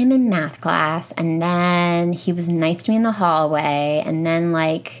talked to him in math class, and then he was nice to me in the hallway, and then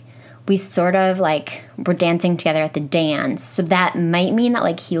like we sort of like were dancing together at the dance. So that might mean that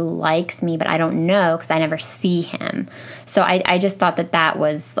like he likes me, but I don't know because I never see him. So I just thought that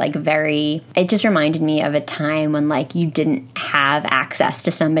was like it just reminded me of a time when like you didn't have access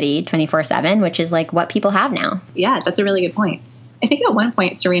to somebody 24/7, which is like what people have now. Yeah, that's a really good point. I think at one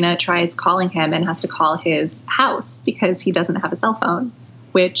point Serena tries calling him and has to call his house because he doesn't have a cell phone,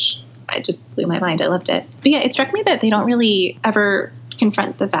 which it just blew my mind. I loved it. But yeah, it struck me that they don't really ever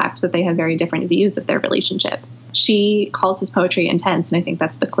confront the fact that they have very different views of their relationship. She calls his poetry intense, and I think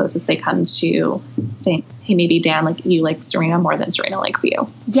that's the closest they come to saying, hey, maybe Dan, like you like Serena more than Serena likes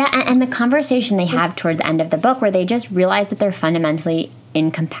you. Yeah, and the conversation they have toward the end of the book where they just realize that they're fundamentally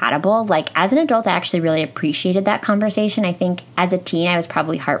incompatible. Like as an adult, I actually really appreciated that conversation. I think as a teen, I was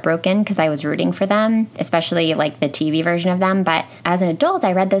probably heartbroken because I was rooting for them, especially like the TV version of them. But as an adult,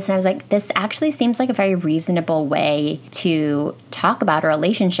 I read this and I was like, this actually seems like a very reasonable way to talk about a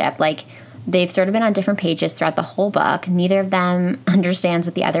relationship. Like they've sort of been on different pages throughout the whole book. Neither of them understands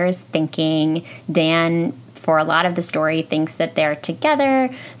what the other is thinking. Dan, for a lot of the story, thinks that they're together.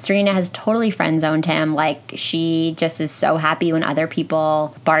 Serena has totally friend-zoned him. Like, she just is so happy when other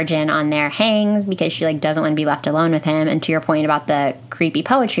people barge in on their hangs because she, like, doesn't want to be left alone with him. And to your point about the creepy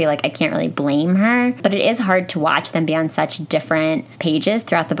poetry, like, I can't really blame her. But it is hard to watch them be on such different pages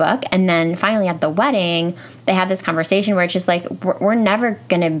throughout the book. And then finally at the wedding, they have this conversation where it's just like, we're never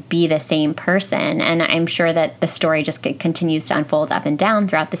going to be the same person. And I'm sure that the story just continues to unfold up and down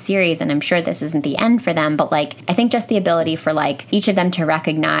throughout the series. And I'm sure this isn't the end for them. But like, I think just the ability for like each of them to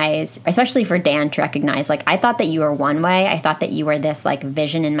recognize, especially for Dan to recognize, like, I thought that you were one way. I thought that you were this like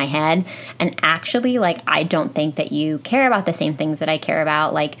vision in my head. And actually, like, I don't think that you care about the same things that I care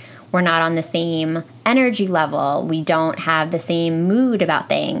about. Like, we're not on the same energy level. We don't have the same mood about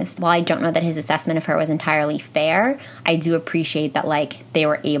things. While I don't know that his assessment of her was entirely fair, I do appreciate that, like, they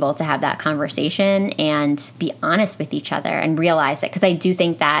were able to have that conversation and be honest with each other and realize it. Because I do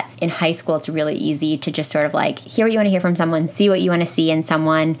think that in high school, it's really easy to just sort of like hear what you want to hear from someone, see what you want to see in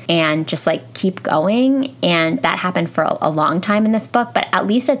someone, and just like keep going. And that happened for a long time in this book. But at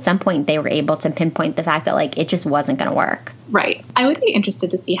least at some point, they were able to pinpoint the fact that like it just wasn't going to work. Right. I would be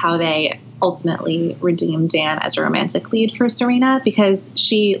interested to see how they ultimately redeem Dan as a romantic lead for Serena, because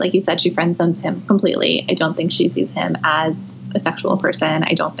she, like you said, she friend-zones him completely. I don't think she sees him as a sexual person.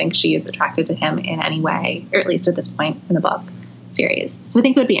 I don't think she is attracted to him in any way, or at least at this point in the book series. So I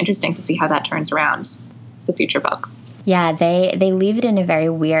think it would be interesting to see how that turns around the future books. Yeah, they leave it in a very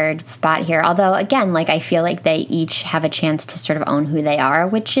weird spot here. Although, again, like I feel like they each have a chance to sort of own who they are,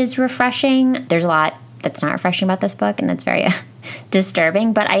 which is refreshing. There's a lot that's not refreshing about this book, and that's very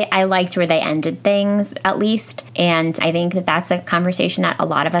disturbing, but I liked where they ended things, at least, and I think that that's a conversation that a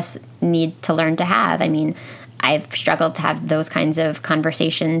lot of us need to learn to have. I mean, I've struggled to have those kinds of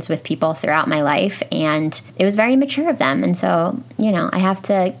conversations with people throughout my life, and it was very mature of them, and so, you know, I have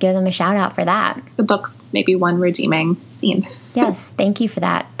to give them a shout out for that. The book's maybe one redeeming scene. Yes, thank you for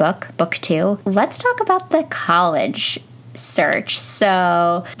that, book 2. Let's talk about the college search.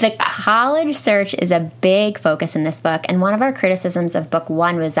 So the college search is a big focus in this book, and one of our criticisms of book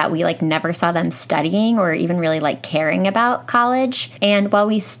 1 was that we like never saw them studying or even really like caring about college. And while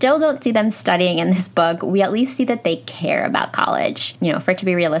we still don't see them studying in this book, we at least see that they care about college. You know, for it to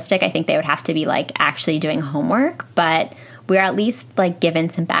be realistic, I think they would have to be like actually doing homework, but we're at least like given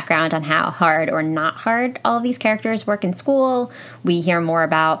some background on how hard or not hard all of these characters work in school. We hear more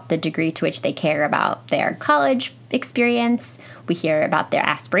about the degree to which they care about their college experience. We hear about their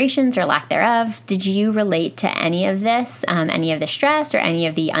aspirations or lack thereof. Did you relate to any of this, any of the stress or any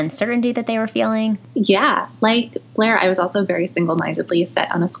of the uncertainty that they were feeling? Yeah, like Blair, I was also very single-mindedly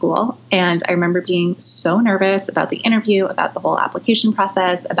set on a school. And I remember being so nervous about the interview, about the whole application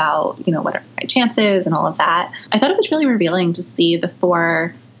process, about, you know, what are my chances and all of that. I thought it was really revealing to see the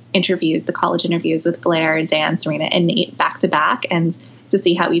 4 interviews, the college interviews with Blair, Dan, Serena, and Nate back to back, and to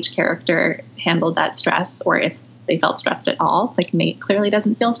see how each character handled that stress, or if they felt stressed at all. Like Nate clearly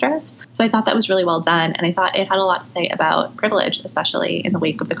doesn't feel stressed. So I thought that was really well done. And I thought it had a lot to say about privilege, especially in the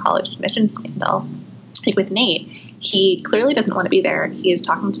wake of the college admissions scandal. Like with Nate, he clearly doesn't want to be there. He is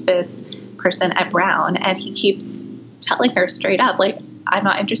talking to this person at Brown, and he keeps telling her straight up, like, I'm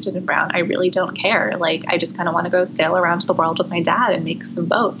not interested in Brown. I really don't care. Like, I just kind of want to go sail around the world with my dad and make some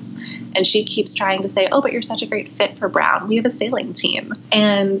boats. And she keeps trying to say, oh, but you're such a great fit for Brown. We have a sailing team.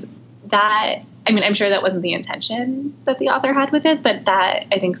 And that I mean, I'm sure that wasn't the intention that the author had with this, but that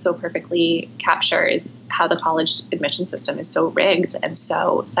I think so perfectly captures how the college admission system is so rigged and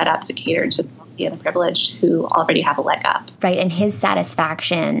so set up to cater to the wealthy and the privileged who already have a leg up. Right. And his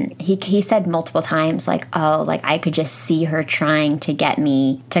satisfaction, he said multiple times, like, oh, like I could just see her trying to get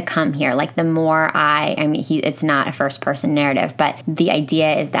me to come here. Like the more it's not a first person narrative, but the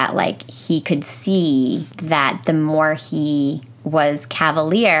idea is that like he could see that the more he was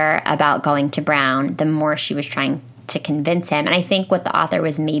cavalier about going to Brown, the more she was trying to convince him. And I think what the author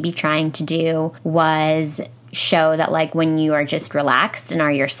was maybe trying to do was show that like when you are just relaxed and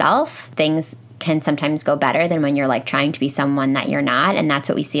are yourself, things can sometimes go better than when you're like trying to be someone that you're not. And that's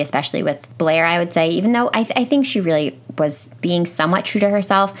what we see, especially with Blair, I would say, even though I think she really was being somewhat true to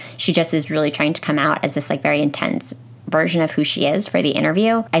herself, she just is really trying to come out as this like very intense version of who she is for the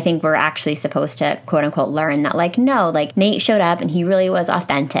interview. I think we're actually supposed to quote unquote learn that like, no, like Nate showed up and he really was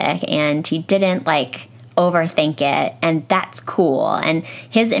authentic and he didn't like overthink it, and that's cool. And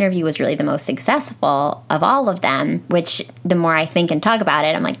his interview was really the most successful of all of them, which the more I think and talk about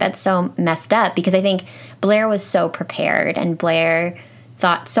it, I'm like, that's so messed up, because I think Blair was so prepared and Blair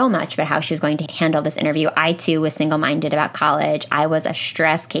thought so much about how she was going to handle this interview. I too was single-minded about college. I was a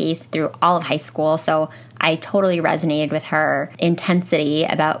stress case through all of high school, so I totally resonated with her intensity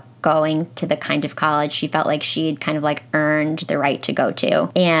about going to the kind of college she felt like she'd kind of like earned the right to go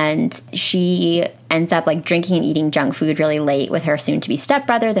to. And she ends up like drinking and eating junk food really late with her soon-to-be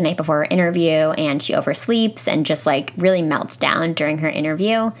stepbrother the night before her interview, and she oversleeps and just like really melts down during her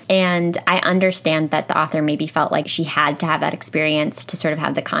interview. And I understand that the author maybe felt like she had to have that experience to sort of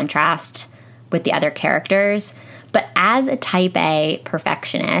have the contrast with the other characters. But as a type A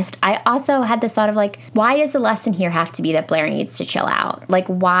perfectionist, I also had this thought of like, why does the lesson here have to be that Blair needs to chill out? Like,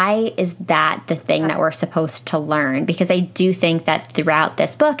 why is that the thing that we're supposed to learn? Because I do think that throughout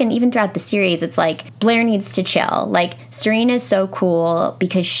this book and even throughout the series, it's like Blair needs to chill. Like, Serena's so cool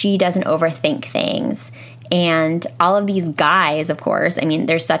because she doesn't overthink things. And all of these guys, of course, I mean,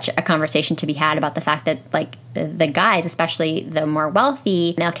 there's such a conversation to be had about the fact that like the guys, especially the more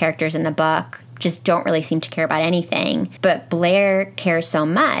wealthy male characters in the book, just don't really seem to care about anything. But Blair cares so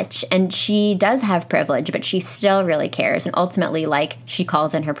much, and she does have privilege, but she still really cares. And ultimately, like, she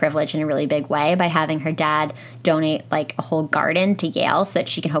calls in her privilege in a really big way by having her dad donate like a whole garden to Yale so that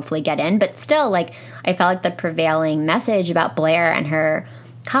she can hopefully get in. But still, like, I felt like the prevailing message about Blair and her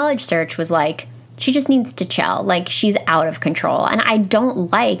college search was like, she just needs to chill. Like, she's out of control. And I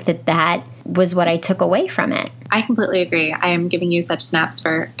don't like that that was what I took away from it. I completely agree. I am giving you such snaps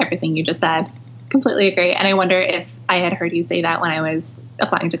for everything you just said. Completely agree. And I wonder if I had heard you say that when I was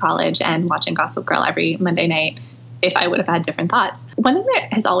applying to college and watching Gossip Girl every Monday night, if I would have had different thoughts. One thing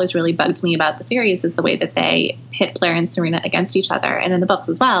that has always really bugged me about the series is the way that they pit Blair and Serena against each other. And in the books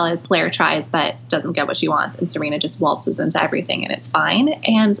as well, is Blair tries but doesn't get what she wants, and Serena just waltzes into everything and it's fine.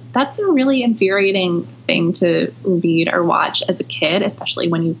 And that's a really infuriating thing to read or watch as a kid, especially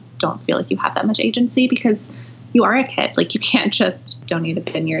when you don't feel like you have that much agency, because you are a kid. Like, you can't just donate a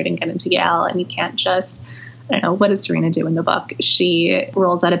vineyard and get into Yale, and you can't just, I don't know, what does Serena do in the book? She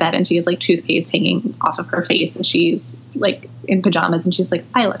rolls out of bed and she has like toothpaste hanging off of her face, and she's like in pajamas and she's like,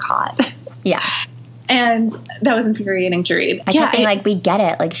 I look hot. Yeah. And that was infuriating to read. I kept being like, we get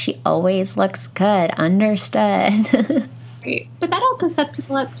it. Like, she always looks good. Understood. Right. But that also sets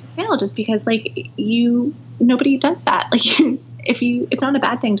people up to fail, just because like nobody does that. Like, it's not a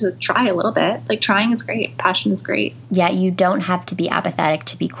bad thing to try a little bit. Like, trying is great. Passion is great. Yeah, you don't have to be apathetic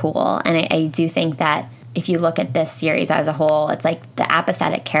to be cool. And I do think that if you look at this series as a whole, it's like the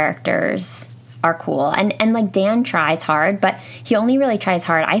apathetic characters are cool. And like, Dan tries hard, but he only really tries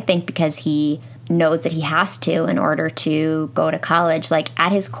hard, I think, because he knows that he has to in order to go to college. Like,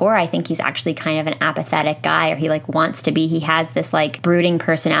 at his core, I think he's actually kind of an apathetic guy, or he like wants to be. He has this like brooding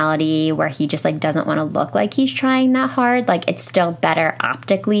personality where he just like doesn't want to look like he's trying that hard. Like, it's still better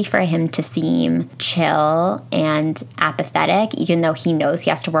optically for him to seem chill and apathetic, even though he knows he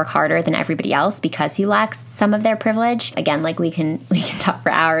has to work harder than everybody else because he lacks some of their privilege. Again, like, we can talk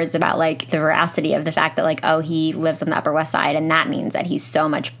for hours about like the veracity of the fact that like, oh, he lives on the Upper West Side, and that means that he's so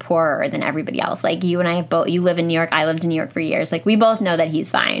much poorer than everybody else. Like, you and I have both, you live in New York, I lived in New York for years. Like, we both know that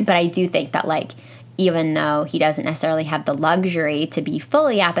he's fine. But I do think that like, even though he doesn't necessarily have the luxury to be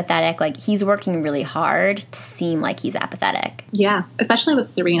fully apathetic, like, he's working really hard to seem like he's apathetic. Yeah, especially with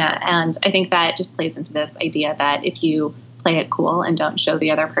Serena. And I think that just plays into this idea that if you play it cool and don't show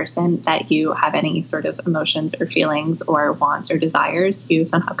the other person that you have any sort of emotions or feelings or wants or desires, you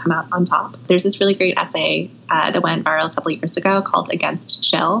somehow come out on top. There's this really great essay that went viral a couple of years ago called Against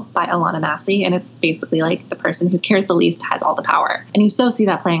Chill by Alana Massey. And it's basically like the person who cares the least has all the power. And you so see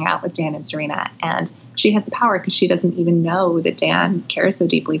that playing out with Dan and Serena. And she has the power because she doesn't even know that Dan cares so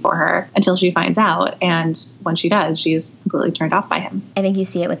deeply for her until she finds out. And when she does, she's completely turned off by him. I think you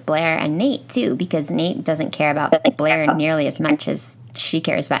see it with Blair and Nate, too, because Nate doesn't care about Blair nearly as much as she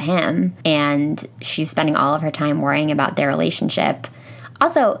cares about him. And she's spending all of her time worrying about their relationship.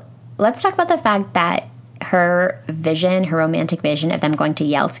 Also, let's talk about the fact that her vision, her romantic vision of them going to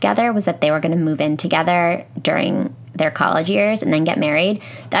Yale together was that they were going to move in together during their college years and then get married.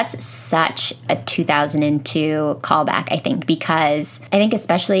 That's such a 2002 callback, I think, because I think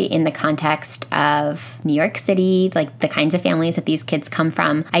especially in the context of New York City, like the kinds of families that these kids come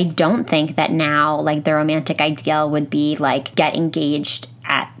from, I don't think that now like the romantic ideal would be like get engaged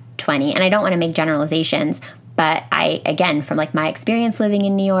at 20. And I don't want to make generalizations, but I, again, from like my experience living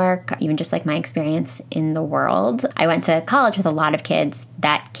in New York, even just like my experience in the world, I went to college with a lot of kids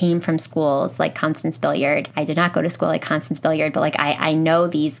that came from schools like Constance Billiard. I did not go to school like Constance Billiard, but like I know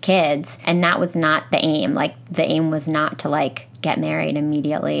these kids, and that was not the aim. Like the aim was not to like get married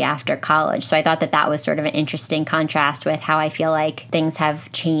immediately after college. So I thought that that was sort of an interesting contrast with how I feel like things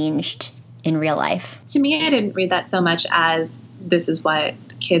have changed in real life. To me, I didn't read that so much as this is what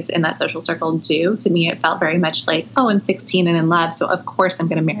kids in that social circle do. To me, it felt very much like, oh, I'm 16 and in love, so of course I'm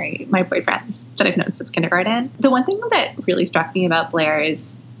going to marry my boyfriends that I've known since kindergarten. The one thing that really struck me about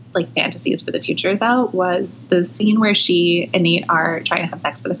Blair's like fantasies for the future, though, was the scene where she and Nate are trying to have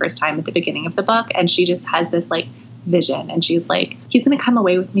sex for the first time at the beginning of the book, and she just has this like vision, and she's like, he's going to come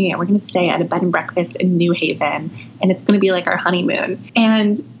away with me and we're going to stay at a bed and breakfast in New Haven, and it's going to be like our honeymoon.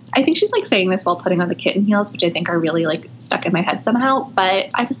 And I think she's like saying this while putting on the kitten heels, which I think are really like stuck in my head somehow. But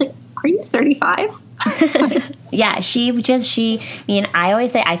I was like, are you 35? Yeah, I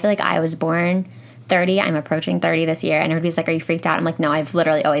always say, I feel like I was born 30. I'm approaching 30 this year. And everybody's like, are you freaked out? I'm like, no, I've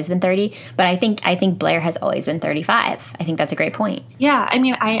literally always been 30. But I think Blair has always been 35. I think that's a great point. Yeah. I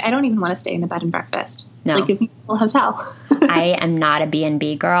mean, I don't even want to stay in a bed and breakfast. No. Like, give me a hotel. I am not a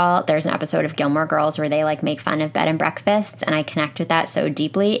B&B girl. There's an episode of Gilmore Girls where they like make fun of bed and breakfasts, and I connect with that so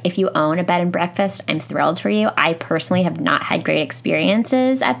deeply. If you own a bed and breakfast, I'm thrilled for you. I personally have not had great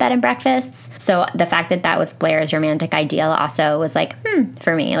experiences at bed and breakfasts. So the fact that that was Blair's romantic ideal also was like,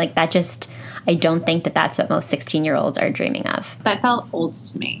 for me. Like that just, I don't think that that's what most 16-year-olds are dreaming of. That felt old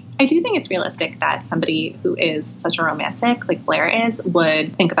to me. I do think it's realistic that somebody who is such a romantic, like Blair is,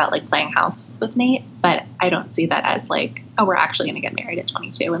 would think about like playing house with Nate. But I don't see that as like, oh, we're actually going to get married at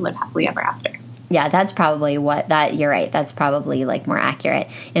 22 and live happily ever after. Yeah, that's probably you're right. That's probably like more accurate.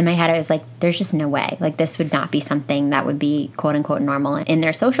 In my head, I was like, there's just no way. Like this would not be something that would be quote unquote normal in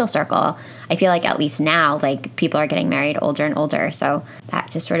their social circle. I feel like at least now, like people are getting married older and older. So that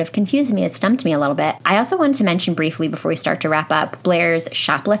just sort of confused me. It stumped me a little bit. I also wanted to mention briefly before we start to wrap up Blair's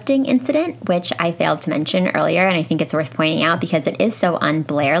shoplifting incident, which I failed to mention earlier. And I think it's worth pointing out because it is so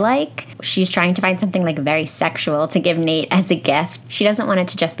un-Blair-like. She's trying to find something like very sexual to give Nate as a gift. She doesn't want it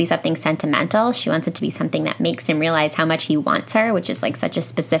to just be something sentimental. She wants it to be something that makes him realize how much he wants her, which is like such a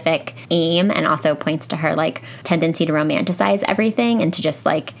specific aim, and also points to her like tendency to romanticize everything and to just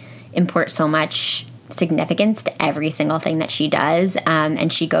like import so much significance to every single thing that she does.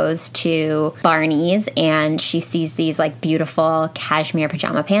 And she goes to Barney's and she sees these like beautiful cashmere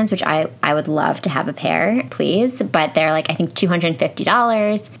pajama pants, which I would love to have a pair, please. But they're like, I think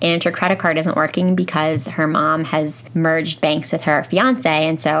 $250, and her credit card isn't working because her mom has merged banks with her fiance.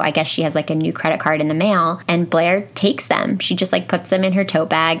 And so I guess she has like a new credit card in the mail, and Blair takes them. She just like puts them in her tote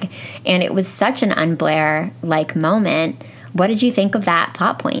bag. And it was such an un-Blair like moment. What did you think of that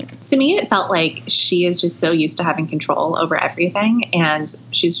plot point? To me, it felt like she is just so used to having control over everything, and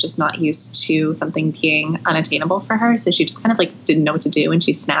she's just not used to something being unattainable for her. So she just kind of like didn't know what to do, and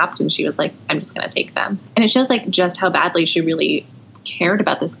she snapped, and she was like, I'm just going to take them. And it shows like just how badly she really cared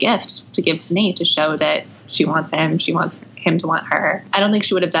about this gift to give to Nate, to show that she wants him to want her. I don't think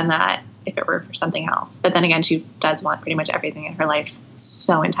she would have done that if it were for something else. But then again, she does want pretty much everything in her life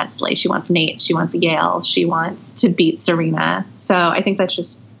so intensely. She wants Nate, she wants Yale, she wants to beat Serena. So I think that's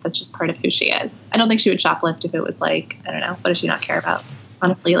just part of who she is. I don't think she would shoplift if it was like, I don't know, what does she not care about?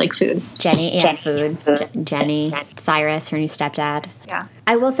 Honestly, like food. Jenny, Jenny, Cyrus, her new stepdad. Yeah.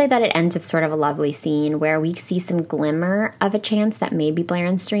 I will say that it ends with sort of a lovely scene where we see some glimmer of a chance that maybe Blair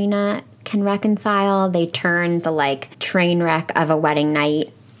and Serena can reconcile. They turn the like train wreck of a wedding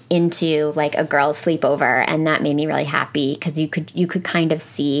night into like a girls' sleepover, and that made me really happy because you could kind of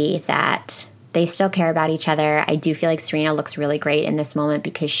see that They still care about each other. I do feel like Serena looks really great in this moment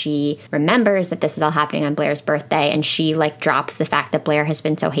because she remembers that this is all happening on Blair's birthday, and she like drops the fact that Blair has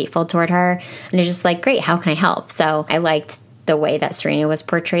been so hateful toward her, and is just like, great, how can I help? So I liked the way that Serena was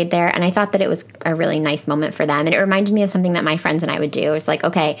portrayed there, and I thought that it was a really nice moment for them, and it reminded me of something that my friends and I would do. It was like,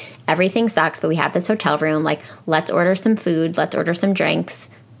 okay, everything sucks, but we have this hotel room, like, let's order some food, let's order some drinks,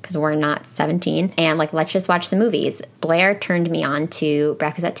 because we're not 17, and like, let's just watch the movies. Blair turned me on to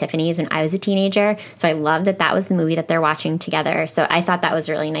Breakfast at Tiffany's when I was a teenager, so I love that that was the movie that they're watching together. So I thought that was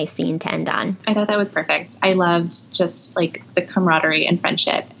a really nice scene to end on. I thought that was perfect. I loved just like the camaraderie and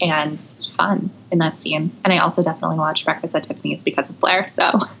friendship and fun in that scene. And I also definitely watched Breakfast at Tiffany's because of Blair.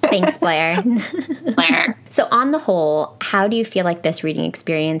 So thanks, Blair. Blair. So on the whole, how do you feel like this reading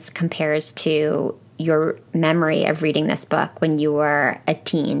experience compares to your memory of reading this book when you were a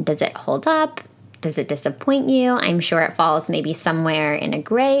teen? Does it hold up? Does it disappoint you? I'm sure it falls maybe somewhere in a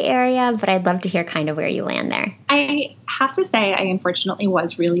gray area, but I'd love to hear kind of where you land there. I have to say, I unfortunately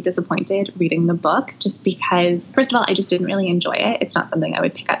was really disappointed reading the book just because, first of all, I just didn't really enjoy it. It's not something I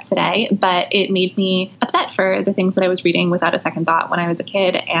would pick up today, but it made me upset for the things that I was reading without a second thought when I was a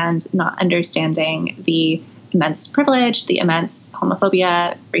kid, and not understanding the immense privilege, the immense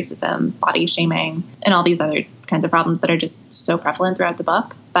homophobia, racism, body shaming, and all these other kinds of problems that are just so prevalent throughout the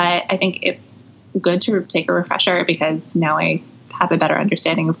book. But I think it's good to take a refresher because now I have a better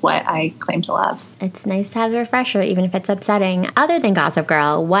understanding of what I claim to love. It's nice to have a refresher, even if it's upsetting. Other than Gossip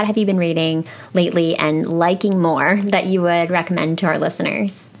Girl, what have you been reading lately and liking more that you would recommend to our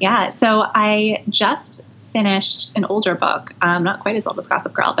listeners? Yeah, so I just finished an older book, not quite as old as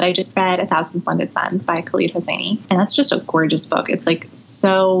Gossip Girl, but I just read A Thousand Splendid Suns by Khalid Hosseini. And that's just a gorgeous book. It's like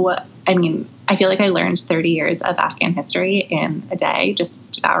so, I mean, I feel like I learned 30 years of Afghan history in a day, just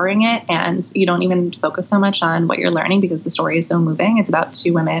devouring it. And you don't even focus so much on what you're learning because the story is so moving. It's about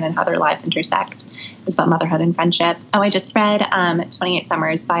two women and how their lives intersect. It's about motherhood and friendship. Oh, I just read 28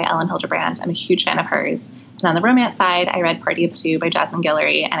 Summers by Ellen Hildebrand. I'm a huge fan of hers. And on the romance side, I read Party of Two by Jasmine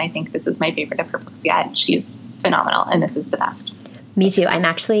Guillory, and I think this is my favorite of her books yet. She's phenomenal, and this is the best. Me too. I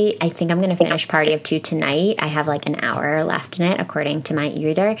think I'm going to finish Party of Two tonight. I have like an hour left in it, according to my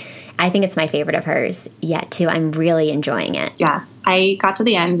e-reader. I think it's my favorite of hers yet, too. I'm really enjoying it. Yeah. I got to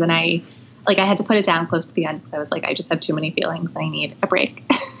the end, and I had to put it down close to the end because I was like, I just have too many feelings. I need a break.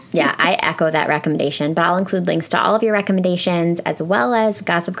 Yeah, I echo that recommendation, but I'll include links to all of your recommendations as well as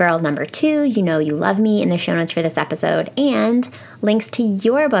Gossip Girl number 2, You Know You Love Me, in the show notes for this episode, and links to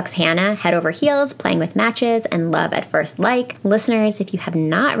your books, Hannah, Head Over Heels, Playing with Matches, and Love at First Like. Listeners, if you have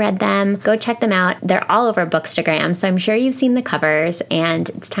not read them, go check them out. They're all over Bookstagram, so I'm sure you've seen the covers, and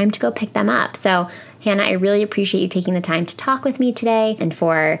it's time to go pick them up. So Hannah, I really appreciate you taking the time to talk with me today and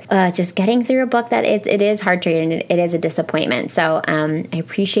for just getting through a book that it is hard to read and it is a disappointment. So I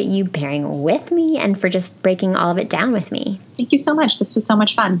appreciate you bearing with me and for just breaking all of it down with me. Thank you so much. This was so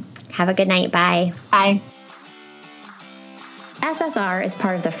much fun. Have a good night. Bye. Bye. SSR is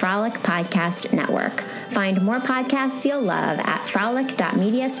part of the Frolic Podcast Network. Find more podcasts you'll love at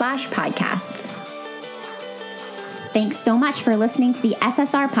frolic.media/podcasts. Thanks so much for listening to the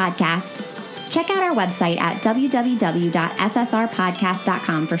SSR Podcast. Check out our website at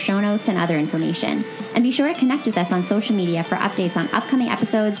www.ssrpodcast.com for show notes and other information. And be sure to connect with us on social media for updates on upcoming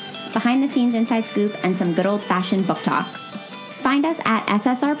episodes, behind-the-scenes inside scoop, and some good old-fashioned book talk. Find us at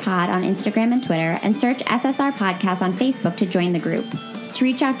SSR Pod on Instagram and Twitter, and search SSR Podcast on Facebook to join the group. To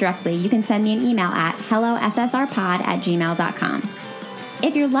reach out directly, you can send me an email at hellossrpod@gmail.com.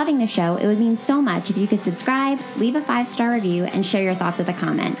 If you're loving the show, it would mean so much if you could subscribe, leave a 5-star review, and share your thoughts with a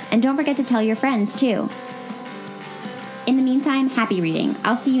comment. And don't forget to tell your friends, too. In the meantime, happy reading.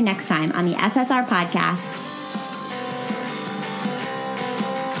 I'll see you next time on the SSR Podcast.